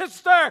your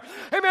sister,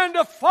 amen,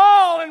 to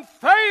fall and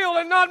fail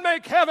and not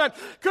make heaven,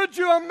 could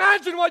you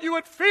imagine what you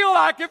would feel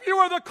like if you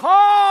were the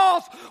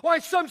cause why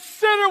some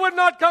sinner would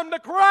not come to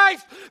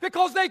Christ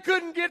because they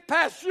couldn't get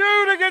past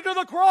you to get to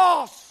the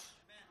cross?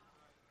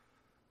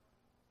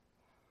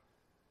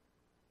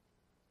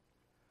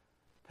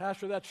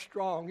 Pastor, that's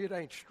strong. It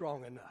ain't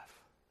strong enough.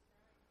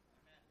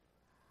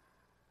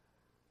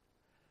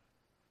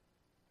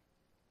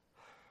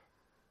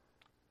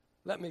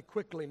 Let me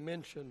quickly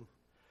mention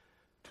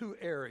two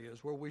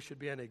areas where we should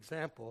be an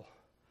example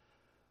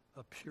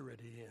of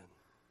purity in.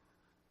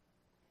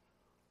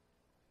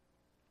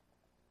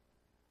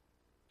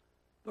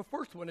 The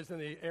first one is in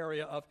the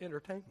area of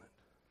entertainment.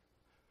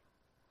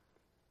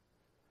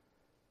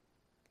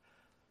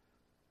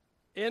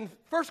 In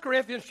 1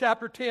 Corinthians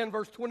chapter 10,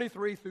 verse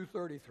 23 through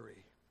 33,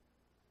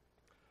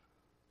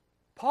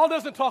 Paul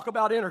doesn't talk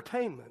about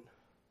entertainment,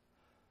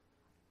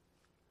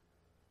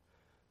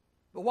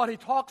 but what he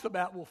talks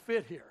about will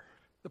fit here.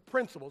 The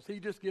principles. He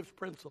just gives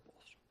principles.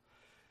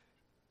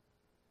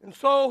 And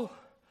so,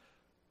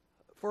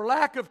 for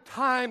lack of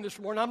time this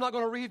morning, I'm not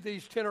going to read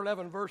these 10 or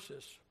 11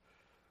 verses.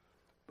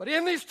 But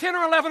in these 10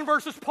 or 11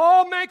 verses,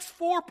 Paul makes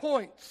 4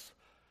 points.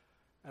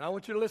 And I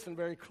want you to listen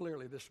very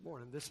clearly this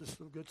morning. This is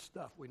some good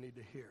stuff we need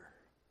to hear.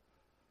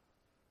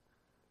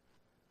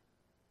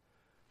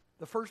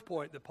 The first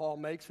point that Paul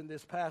makes in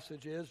this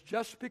passage is,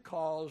 just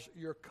because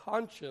your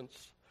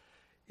conscience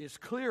is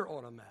clear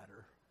on a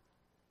matter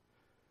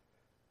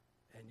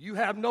and you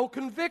have no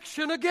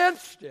conviction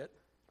against it,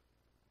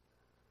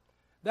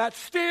 that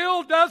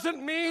still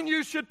doesn't mean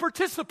you should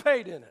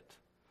participate in it.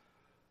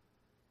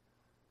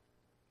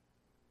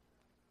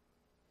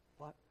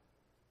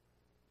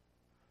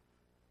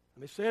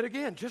 Let me say it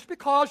again. Just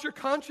because your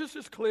conscience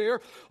is clear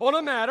on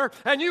a matter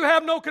and you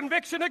have no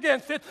conviction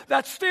against it,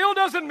 that still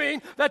doesn't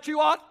mean that you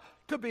ought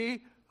to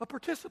be a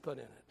participant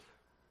in it.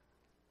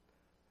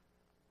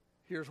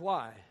 Here's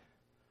why.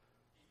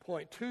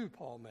 Point 2,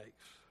 Paul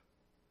makes.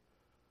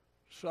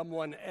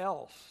 Someone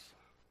else,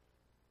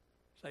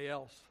 say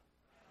else.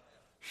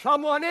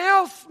 Someone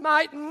else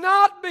might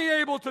not be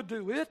able to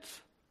do it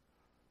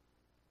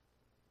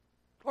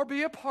or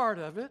be a part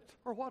of it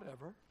or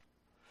whatever.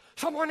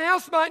 Someone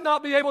else might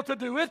not be able to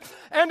do it,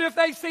 and if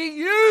they see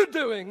you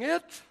doing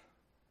it,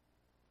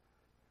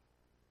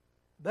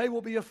 they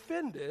will be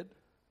offended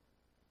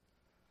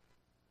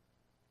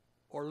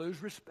or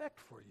lose respect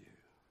for you.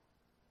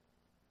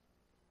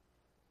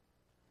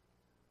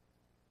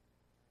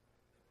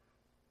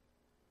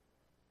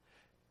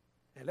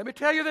 And let me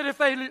tell you that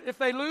if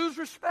they lose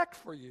respect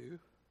for you,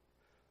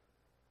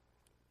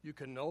 you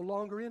can no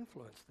longer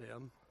influence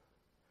them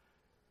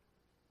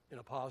in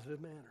a positive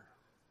manner.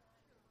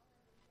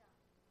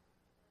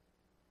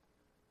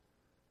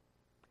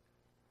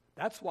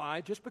 That's why,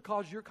 just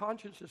because your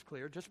conscience is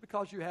clear, just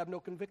because you have no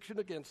conviction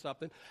against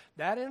something,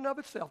 that in and of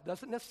itself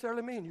doesn't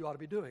necessarily mean you ought to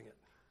be doing it.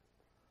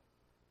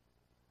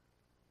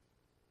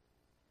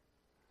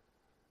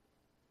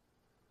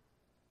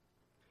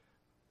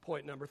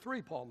 Point number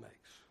 3 Paul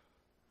makes.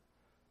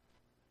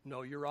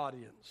 Know your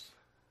audience.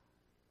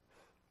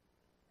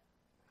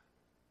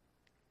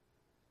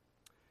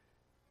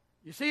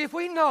 You see, if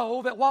we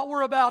know that what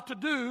we're about to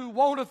do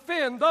won't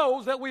offend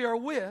those that we are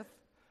with,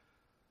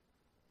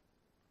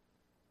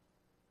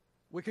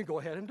 we can go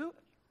ahead and do it.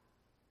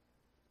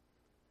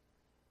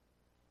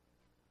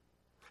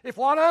 If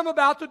what I'm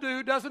about to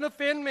do doesn't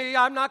offend me,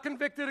 I'm not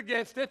convicted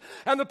against it,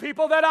 and the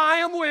people that I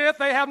am with,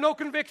 they have no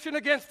conviction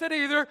against it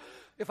either.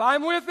 If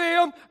I'm with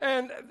them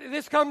and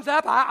this comes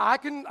up, I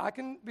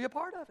can be a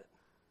part of it.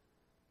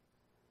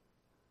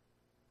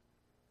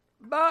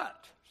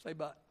 But, say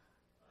but.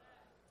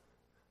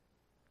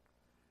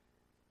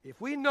 If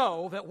we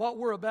know that what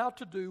we're about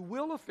to do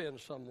will offend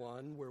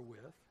someone we're with,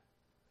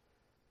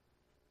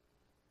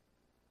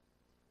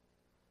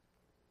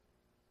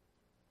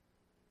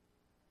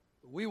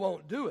 we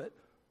won't do it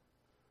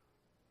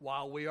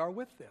while we are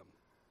with them.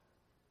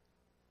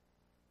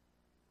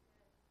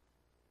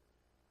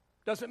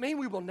 Doesn't mean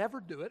we will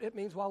never do it. It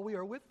means while we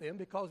are with them,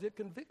 because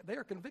they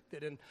are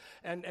convicted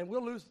and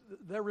we'll lose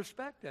their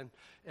respect.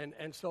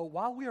 And so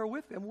while we are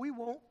with them, we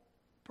won't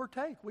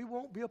partake. We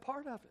won't be a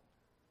part of it.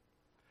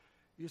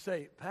 You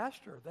say,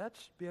 Pastor,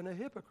 that's being a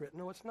hypocrite.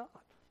 No, it's not.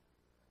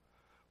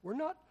 We're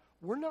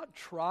not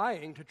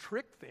trying to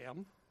trick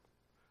them.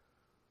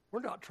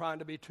 We're not trying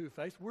to be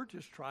two-faced. We're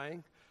just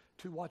trying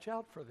to watch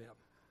out for them.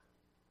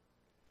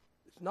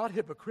 It's not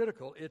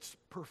hypocritical. It's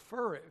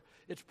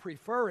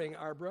preferring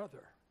our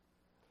brother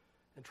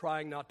and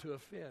trying not to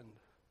offend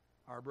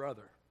our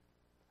brother.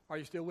 Are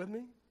you still with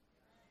me?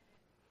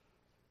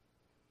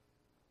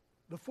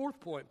 The fourth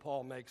point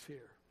Paul makes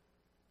here.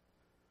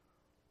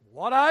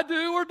 What I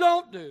do or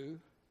don't do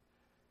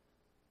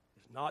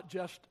is not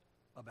just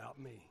about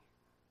me,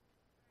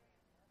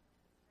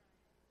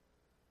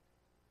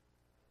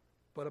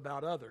 but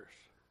about others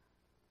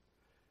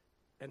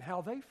and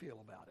how they feel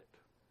about it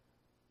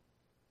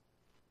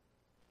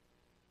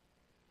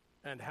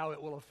and how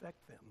it will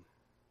affect them.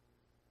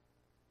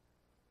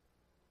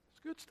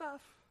 It's good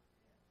stuff.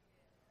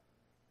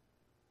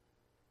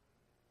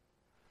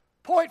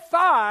 Point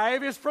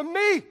 5 is from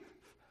me.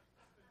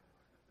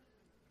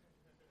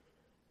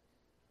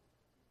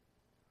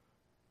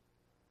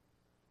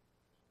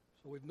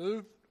 So we've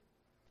moved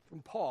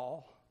from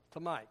Paul to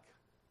Mike.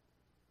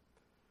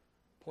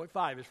 Point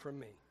 5 is from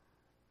me.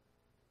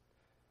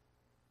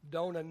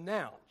 Don't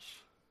announce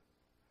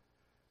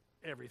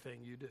everything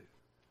you do.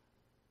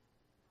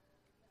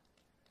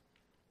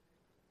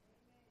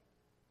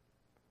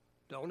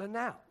 Don't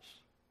announce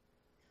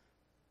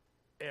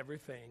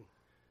everything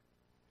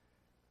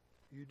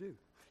you do.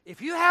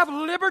 If you have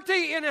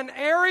liberty in an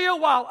area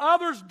while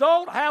others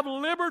don't have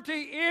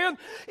liberty in,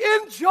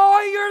 enjoy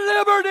your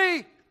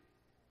liberty.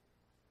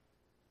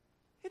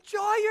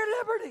 Enjoy your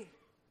liberty.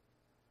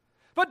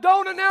 But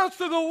don't announce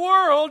to the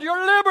world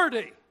your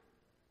liberty.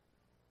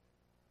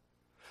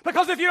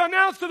 Because if you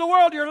announce to the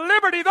world your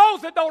liberty,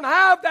 those that don't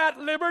have that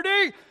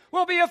liberty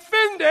will be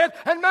offended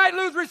and might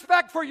lose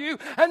respect for you.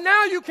 And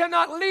now you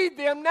cannot lead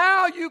them.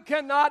 Now you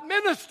cannot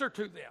minister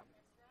to them.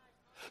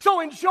 So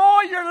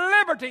enjoy your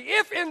liberty.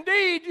 If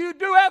indeed you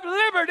do have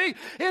liberty,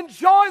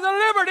 enjoy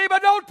the liberty,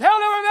 but don't tell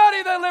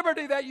everybody the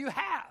liberty that you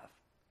have.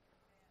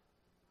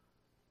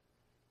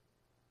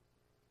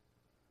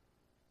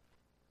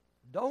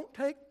 Don't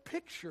take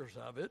pictures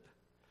of it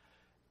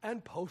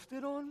and post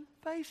it on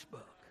Facebook.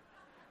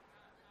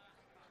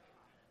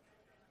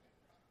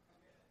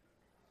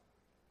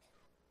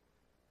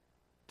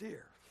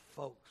 Dear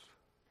folks,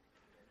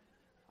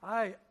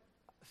 I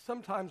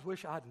sometimes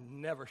wish I'd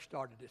never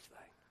started this thing.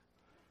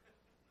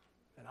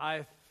 And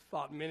I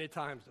thought many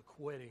times of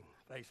quitting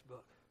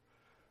Facebook.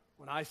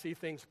 When I see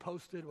things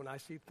posted, when I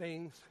see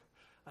things,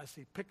 I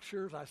see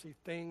pictures, I see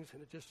things,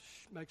 and it just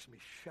makes me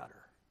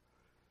shudder.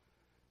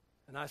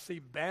 And I see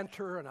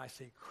banter, and I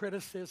see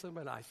criticism,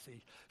 and I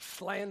see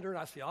slander, and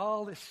I see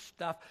all this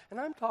stuff. And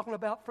I'm talking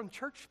about from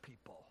church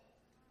people.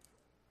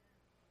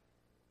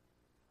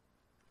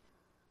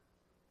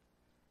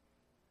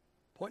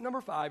 Point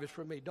number 5 is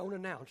from me. Don't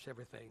announce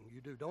everything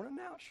you do. Don't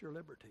announce your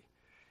liberty.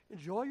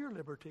 Enjoy your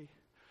liberty.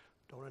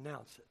 Don't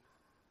announce it.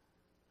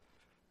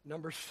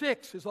 Number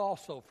 6 is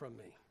also from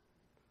me.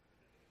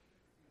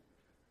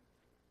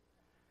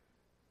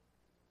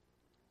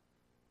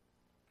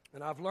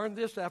 And I've learned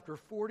this after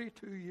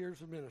 42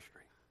 years of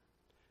ministry.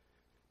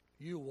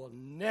 You will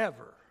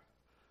never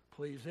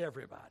please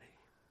everybody.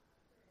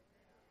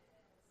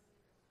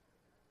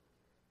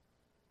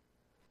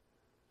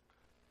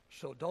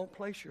 So don't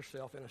place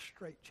yourself in a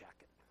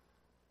straitjacket.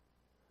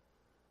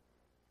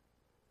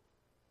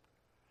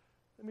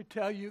 Let me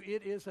tell you,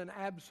 it is an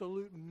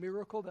absolute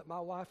miracle that my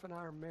wife and I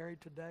are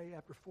married today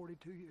after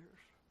 42 years.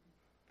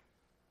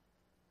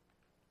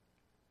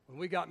 When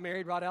we got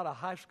married right out of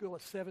high school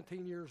at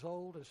 17 years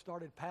old and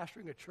started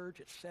pastoring a church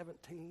at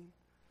 17,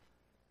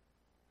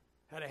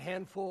 had a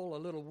handful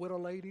of little widow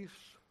ladies.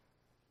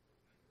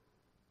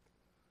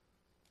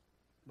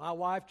 My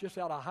wife just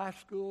out of high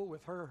school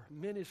with her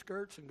mini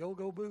skirts and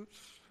go-go boots.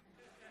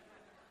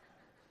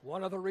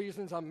 One of the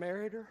reasons I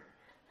married her.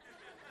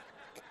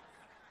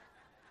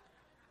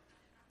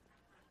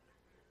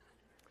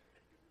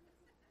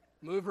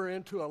 Move her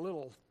into a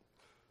little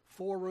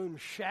 4-room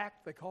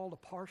shack they called a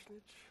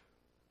parsonage.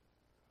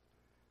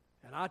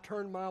 And I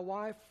turned my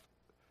wife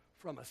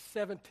from a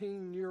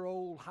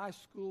 17-year-old high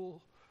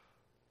school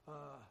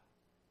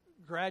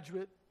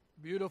graduate,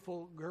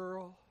 beautiful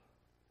girl,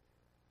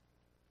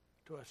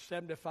 to a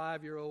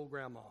 75-year-old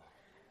grandma.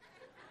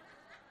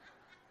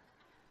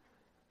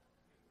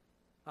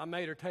 I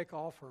made her take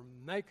off her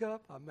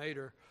makeup.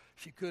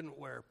 She couldn't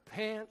wear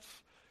pants.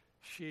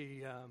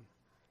 She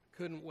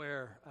couldn't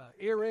wear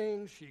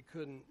earrings. She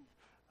couldn't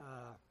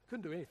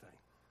do anything.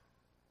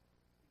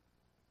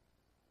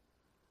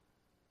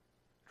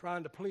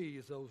 Trying to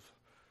please those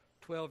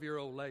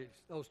 12-year-old ladies,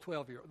 those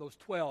 12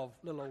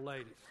 little old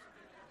ladies.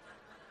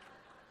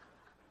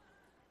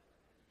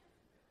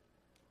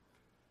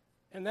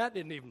 And that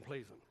didn't even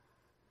please them.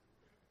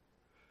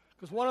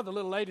 Because one of the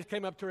little ladies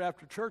came up to her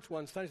after church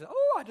one Sunday and said,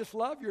 "Oh, I just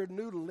love your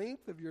new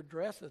length of your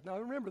dresses." Now,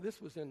 remember,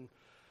 this was in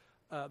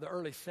the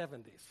early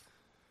 70s.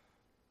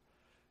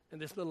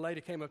 And this little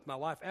lady came up to my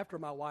wife after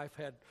my wife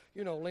had,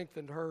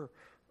 lengthened her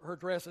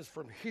dresses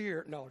from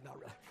here. No, not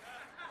really.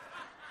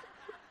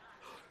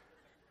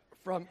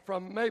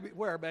 From maybe,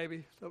 where,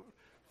 baby? So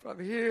from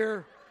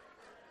here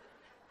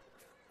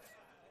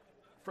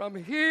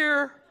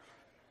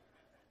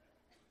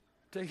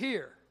to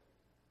here.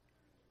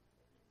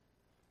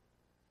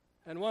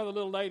 And one of the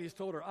little ladies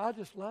told her, "I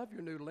just love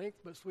your new length,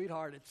 but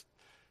sweetheart,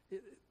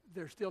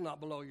 they're still not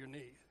below your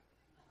knees."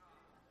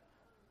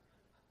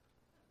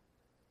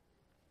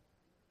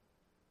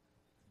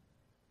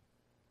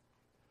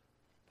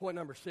 Point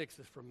number 6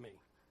 is from me.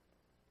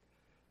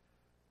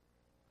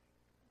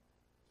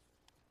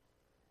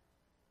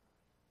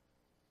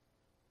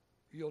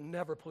 You'll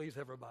never please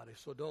everybody,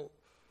 so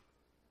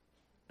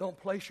don't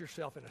place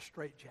yourself in a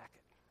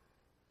straitjacket.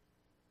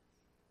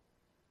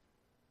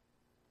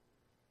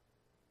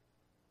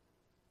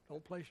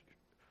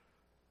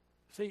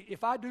 See,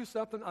 if I do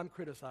something, I'm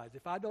criticized.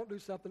 If I don't do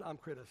something, I'm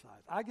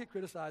criticized. I get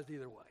criticized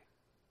either way.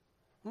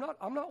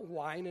 I'm not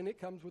whining. It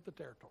comes with the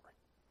territory.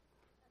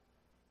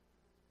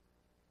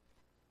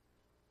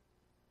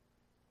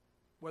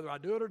 Whether I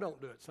do it or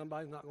don't do it,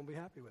 somebody's not going to be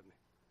happy with me.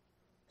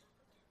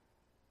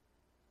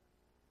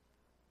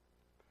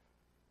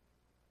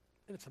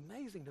 And it's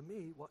amazing to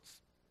me what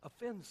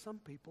offends some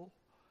people,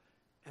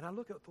 and I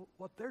look at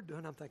what they're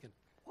doing, I'm thinking,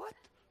 what?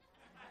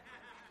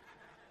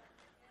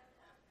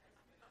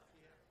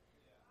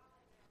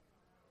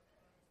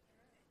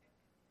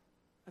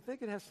 I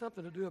think it has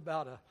something to do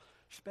about a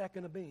speck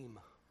and a beam,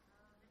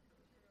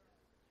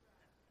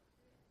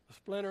 a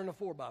splinter and a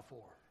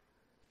 4x4.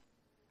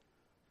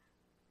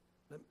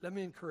 Let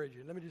me encourage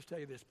you. Let me just tell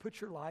you this.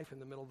 Put your life in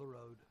the middle of the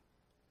road.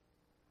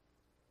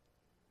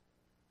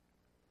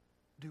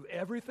 Do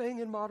everything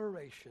in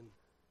moderation.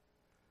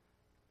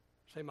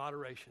 Say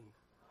moderation.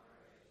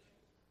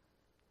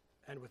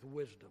 And with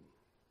wisdom.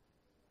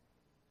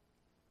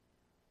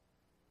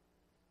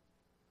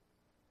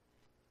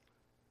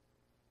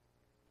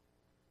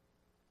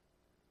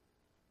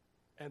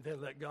 And then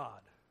let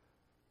God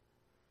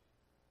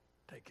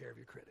take care of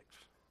your critics.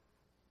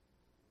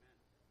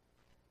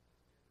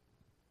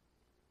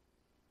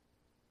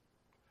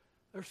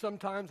 There's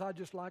sometimes I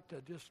just like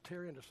to just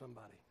tear into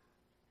somebody.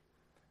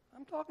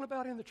 I'm talking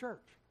about in the church.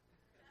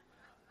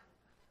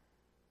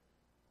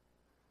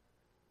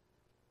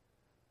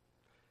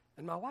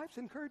 And my wife's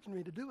encouraging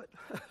me to do it.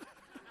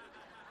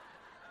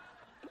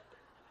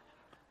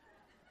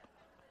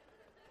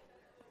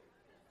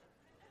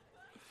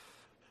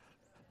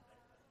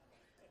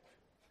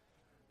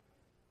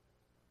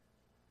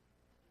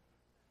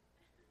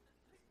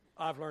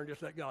 I've learned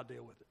just let God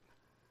deal with it.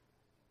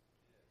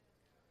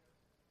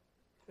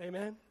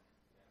 Amen?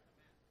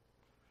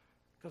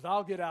 Because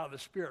I'll get out of the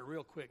spirit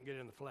real quick and get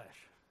in the flesh.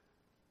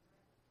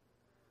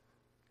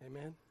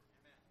 Amen?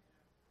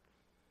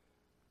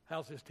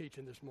 How's this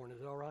teaching this morning?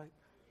 Is it all right?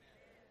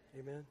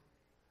 Amen?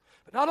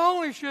 But not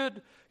only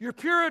should your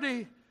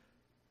purity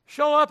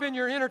show up in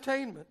your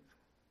entertainment,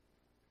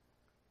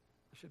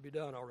 it should be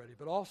done already,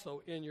 but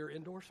also in your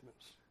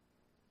endorsements.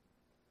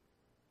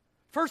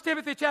 1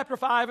 Timothy chapter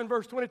 5 and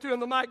verse 22 in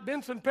the Mike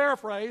Benson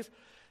paraphrase,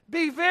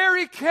 be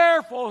very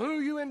careful who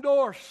you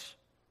endorse.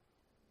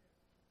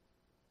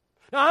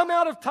 Now, I'm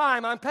out of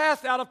time. I'm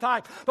past out of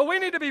time. But we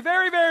need to be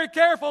very, very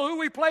careful who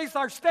we place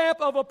our stamp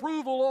of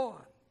approval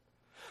on,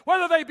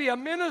 whether they be a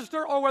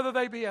minister or whether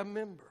they be a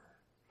member.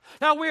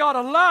 Now, we ought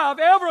to love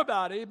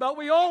everybody, but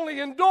we only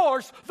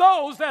endorse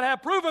those that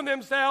have proven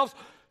themselves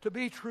to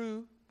be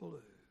true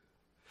blue.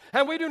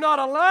 And we do not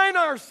align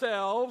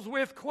ourselves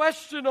with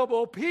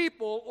questionable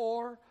people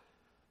or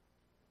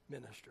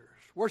ministers.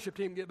 Worship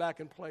team, get back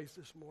in place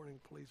this morning,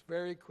 please.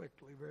 Very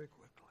quickly, very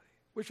quickly.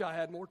 Wish I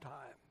had more time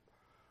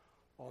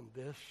on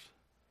this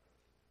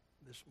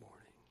morning.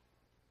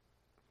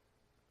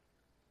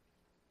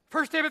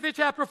 1 Timothy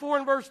chapter 4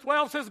 and verse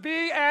 12 says,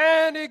 be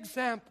an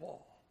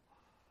example.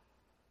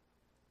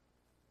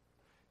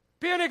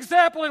 Be an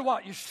example in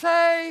what you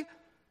say,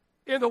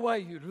 in the way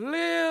you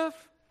live,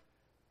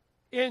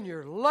 in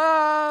your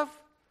love,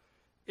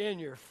 in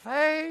your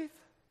faith,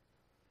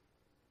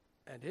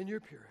 and in your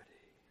purity.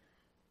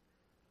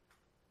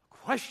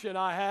 question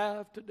I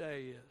have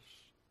today is,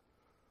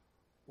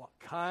 what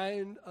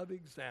kind of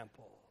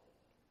example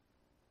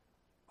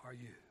are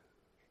you?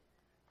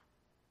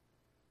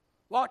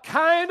 What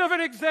kind of an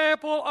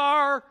example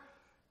are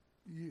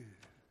you?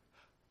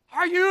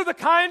 Are you the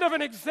kind of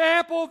an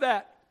example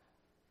that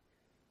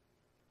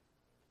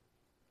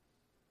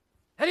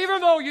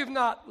even though you've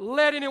not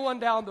led anyone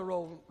down the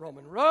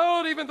Roman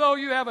road, even though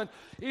you haven't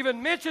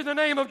even mentioned the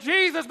name of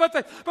Jesus, but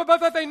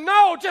they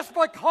know just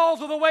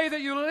because of the way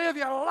that you live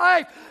your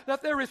life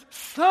that there is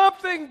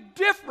something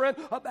different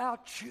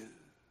about you?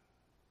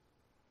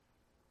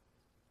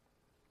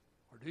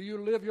 Or do you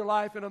live your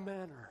life in a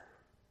manner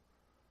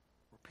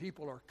where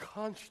people are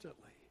constantly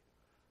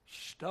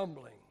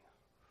stumbling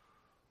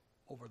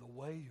over the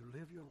way you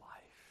live your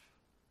life,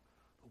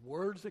 the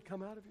words that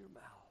come out of your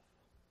mouth,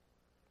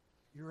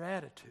 your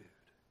attitude,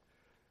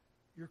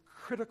 your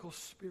critical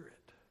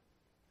spirit?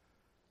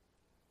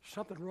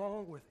 Something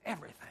wrong with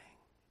everything.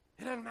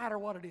 It doesn't matter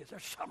what it is.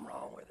 There's something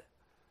wrong with it.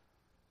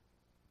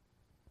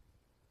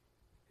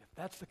 If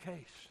that's the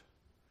case,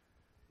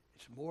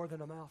 it's more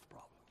than a mouth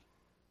problem.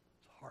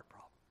 It's a heart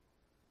problem.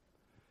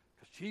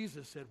 Because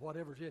Jesus said,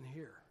 whatever's in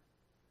here,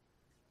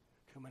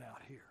 coming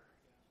out here.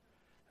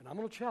 And I'm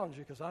going to challenge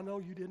you, because I know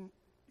you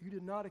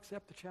did not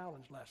accept the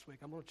challenge last week.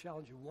 I'm going to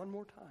challenge you one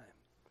more time.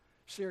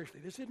 Seriously,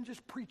 this isn't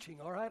just preaching,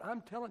 all right?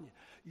 I'm telling you,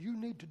 you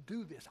need to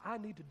do this. I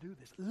need to do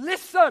this.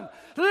 Listen.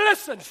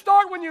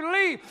 Start when you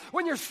leave.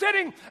 When you're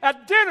sitting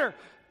at dinner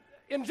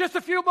in just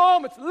a few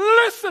moments,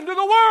 listen to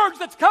the words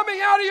that's coming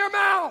out of your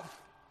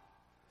mouth.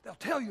 They'll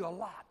tell you a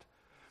lot.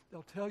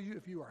 They'll tell you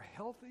if you are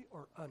healthy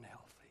or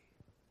unhealthy.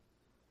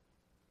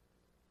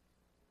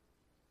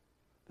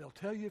 They'll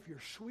tell you if you're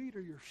sweet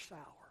or you're sour.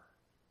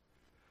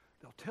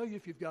 They'll tell you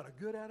if you've got a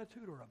good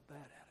attitude or a bad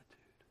attitude.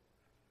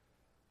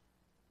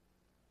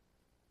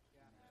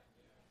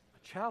 I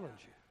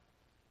challenge you.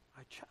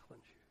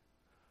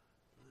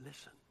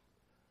 Listen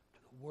to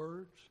the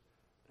words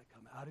that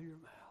come out of your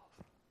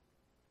mouth.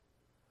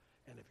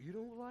 And if you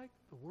don't like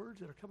the words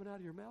that are coming out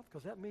of your mouth,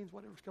 because that means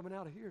whatever's coming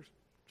out of here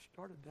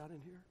started down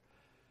in here,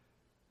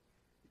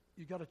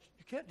 you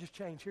can't just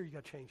change here, you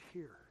got to change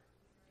here.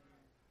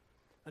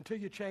 Until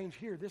you change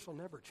here, this will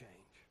never change.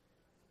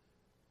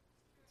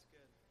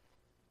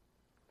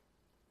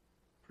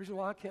 The reason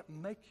why I can't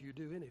make you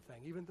do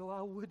anything, even though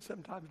I would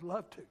sometimes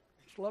love to.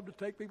 Just love to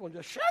take people and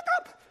just shut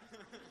up.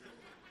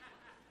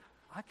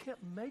 I can't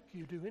make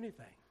you do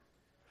anything.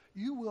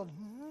 You will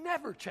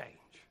never change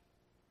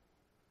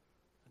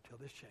until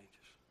this changes.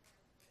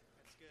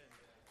 That's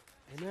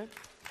good. Amen?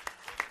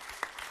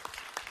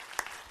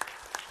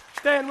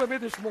 Stand with me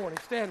this morning.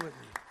 Stand with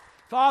me.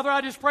 Father,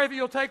 I just pray that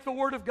you'll take the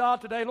word of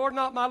God today. Lord,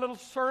 not my little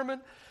sermon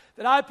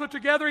that I put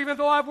together, even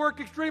though I've worked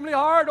extremely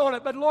hard on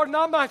it. But Lord,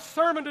 not my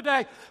sermon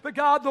today, but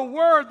God, the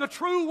word, the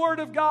true word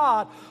of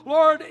God.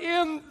 Lord,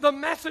 in the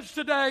message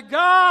today,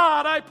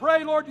 God, I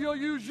pray, Lord, you'll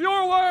use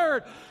your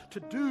word to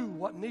do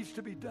what needs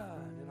to be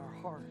done in our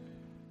heart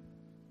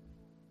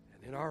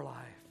and in our life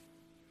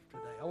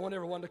today. I want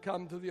everyone to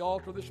come to the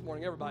altar this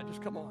morning. Everybody,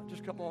 just come on.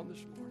 Just come on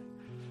this morning.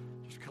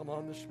 Just come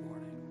on this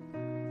morning.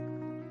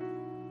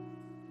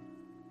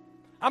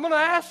 I'm going to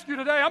ask you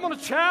today, I'm going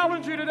to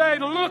challenge you today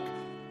to look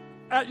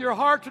at your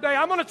heart today.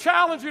 I'm going to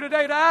challenge you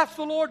today to ask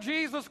the Lord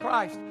Jesus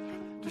Christ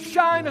to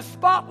shine a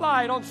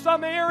spotlight on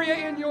some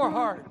area in your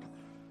heart.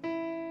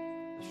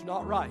 It's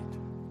not right.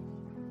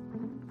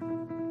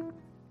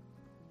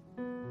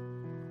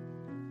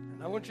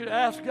 And I want you to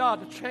ask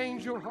God to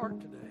change your heart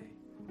today.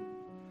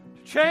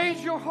 To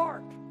change your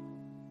heart.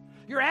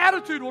 Your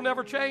attitude will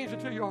never change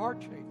until your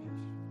heart changes.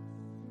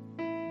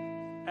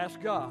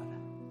 Ask God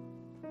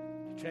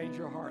to change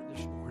your heart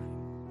this morning.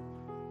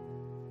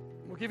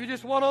 We'll give you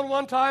just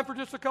one-on-one time for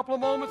just a couple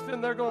of moments,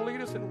 then they're going to lead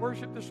us in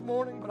worship this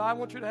morning. But I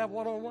want you to have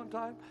one-on-one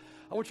time.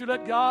 I want you to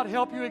let God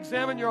help you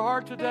examine your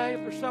heart today.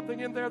 If there's something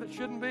in there that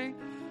shouldn't be,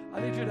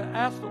 I need you to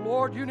ask the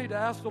Lord. You need to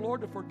ask the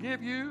Lord to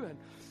forgive you and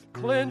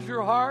cleanse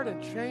your heart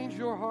and change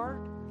your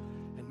heart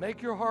and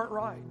make your heart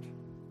right.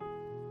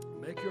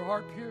 Make your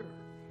heart pure.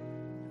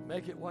 And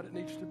make it what it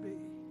needs to be.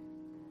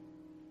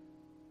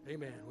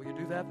 Amen. Will you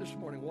do that this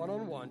morning,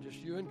 one-on-one, just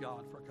you and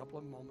God for a couple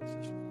of moments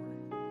this morning?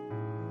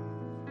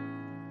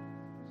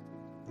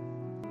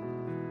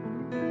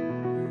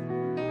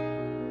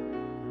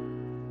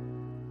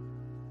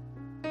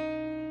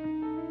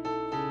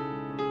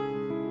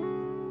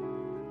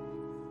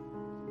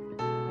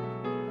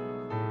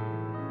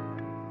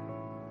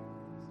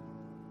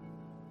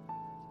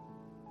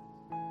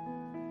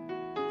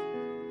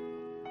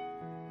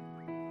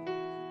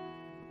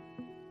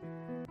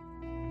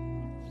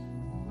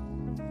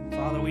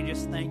 Father, we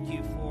just thank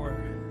you for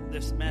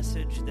this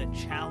message that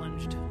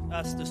challenged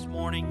us this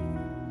morning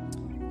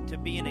to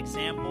be an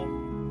example.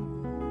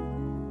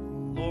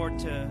 Lord,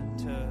 to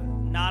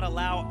not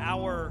allow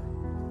our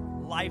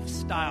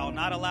lifestyle,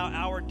 not allow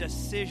our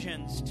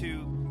decisions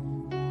to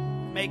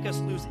make us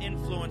lose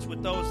influence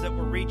with those that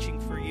we're reaching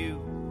for you.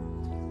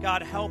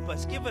 God, help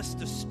us. Give us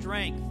the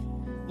strength,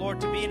 Lord,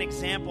 to be an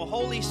example.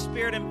 Holy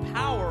Spirit,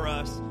 empower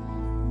us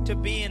to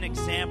be an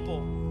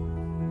example.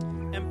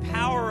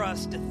 empower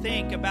us to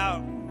think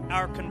about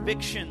our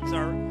convictions,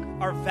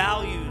 our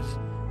values,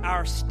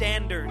 our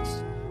standards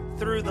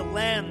through the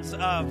lens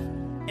of,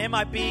 am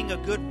I being a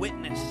good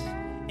witness?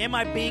 Am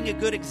I being a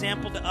good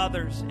example to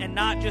others and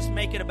not just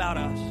make it about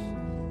us?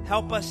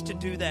 Help us to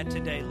do that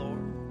today, Lord.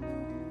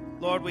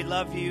 Lord, we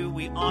love you,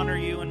 we honor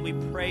you, and we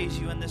praise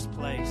you in this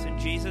place. In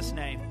Jesus'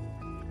 name,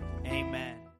 amen.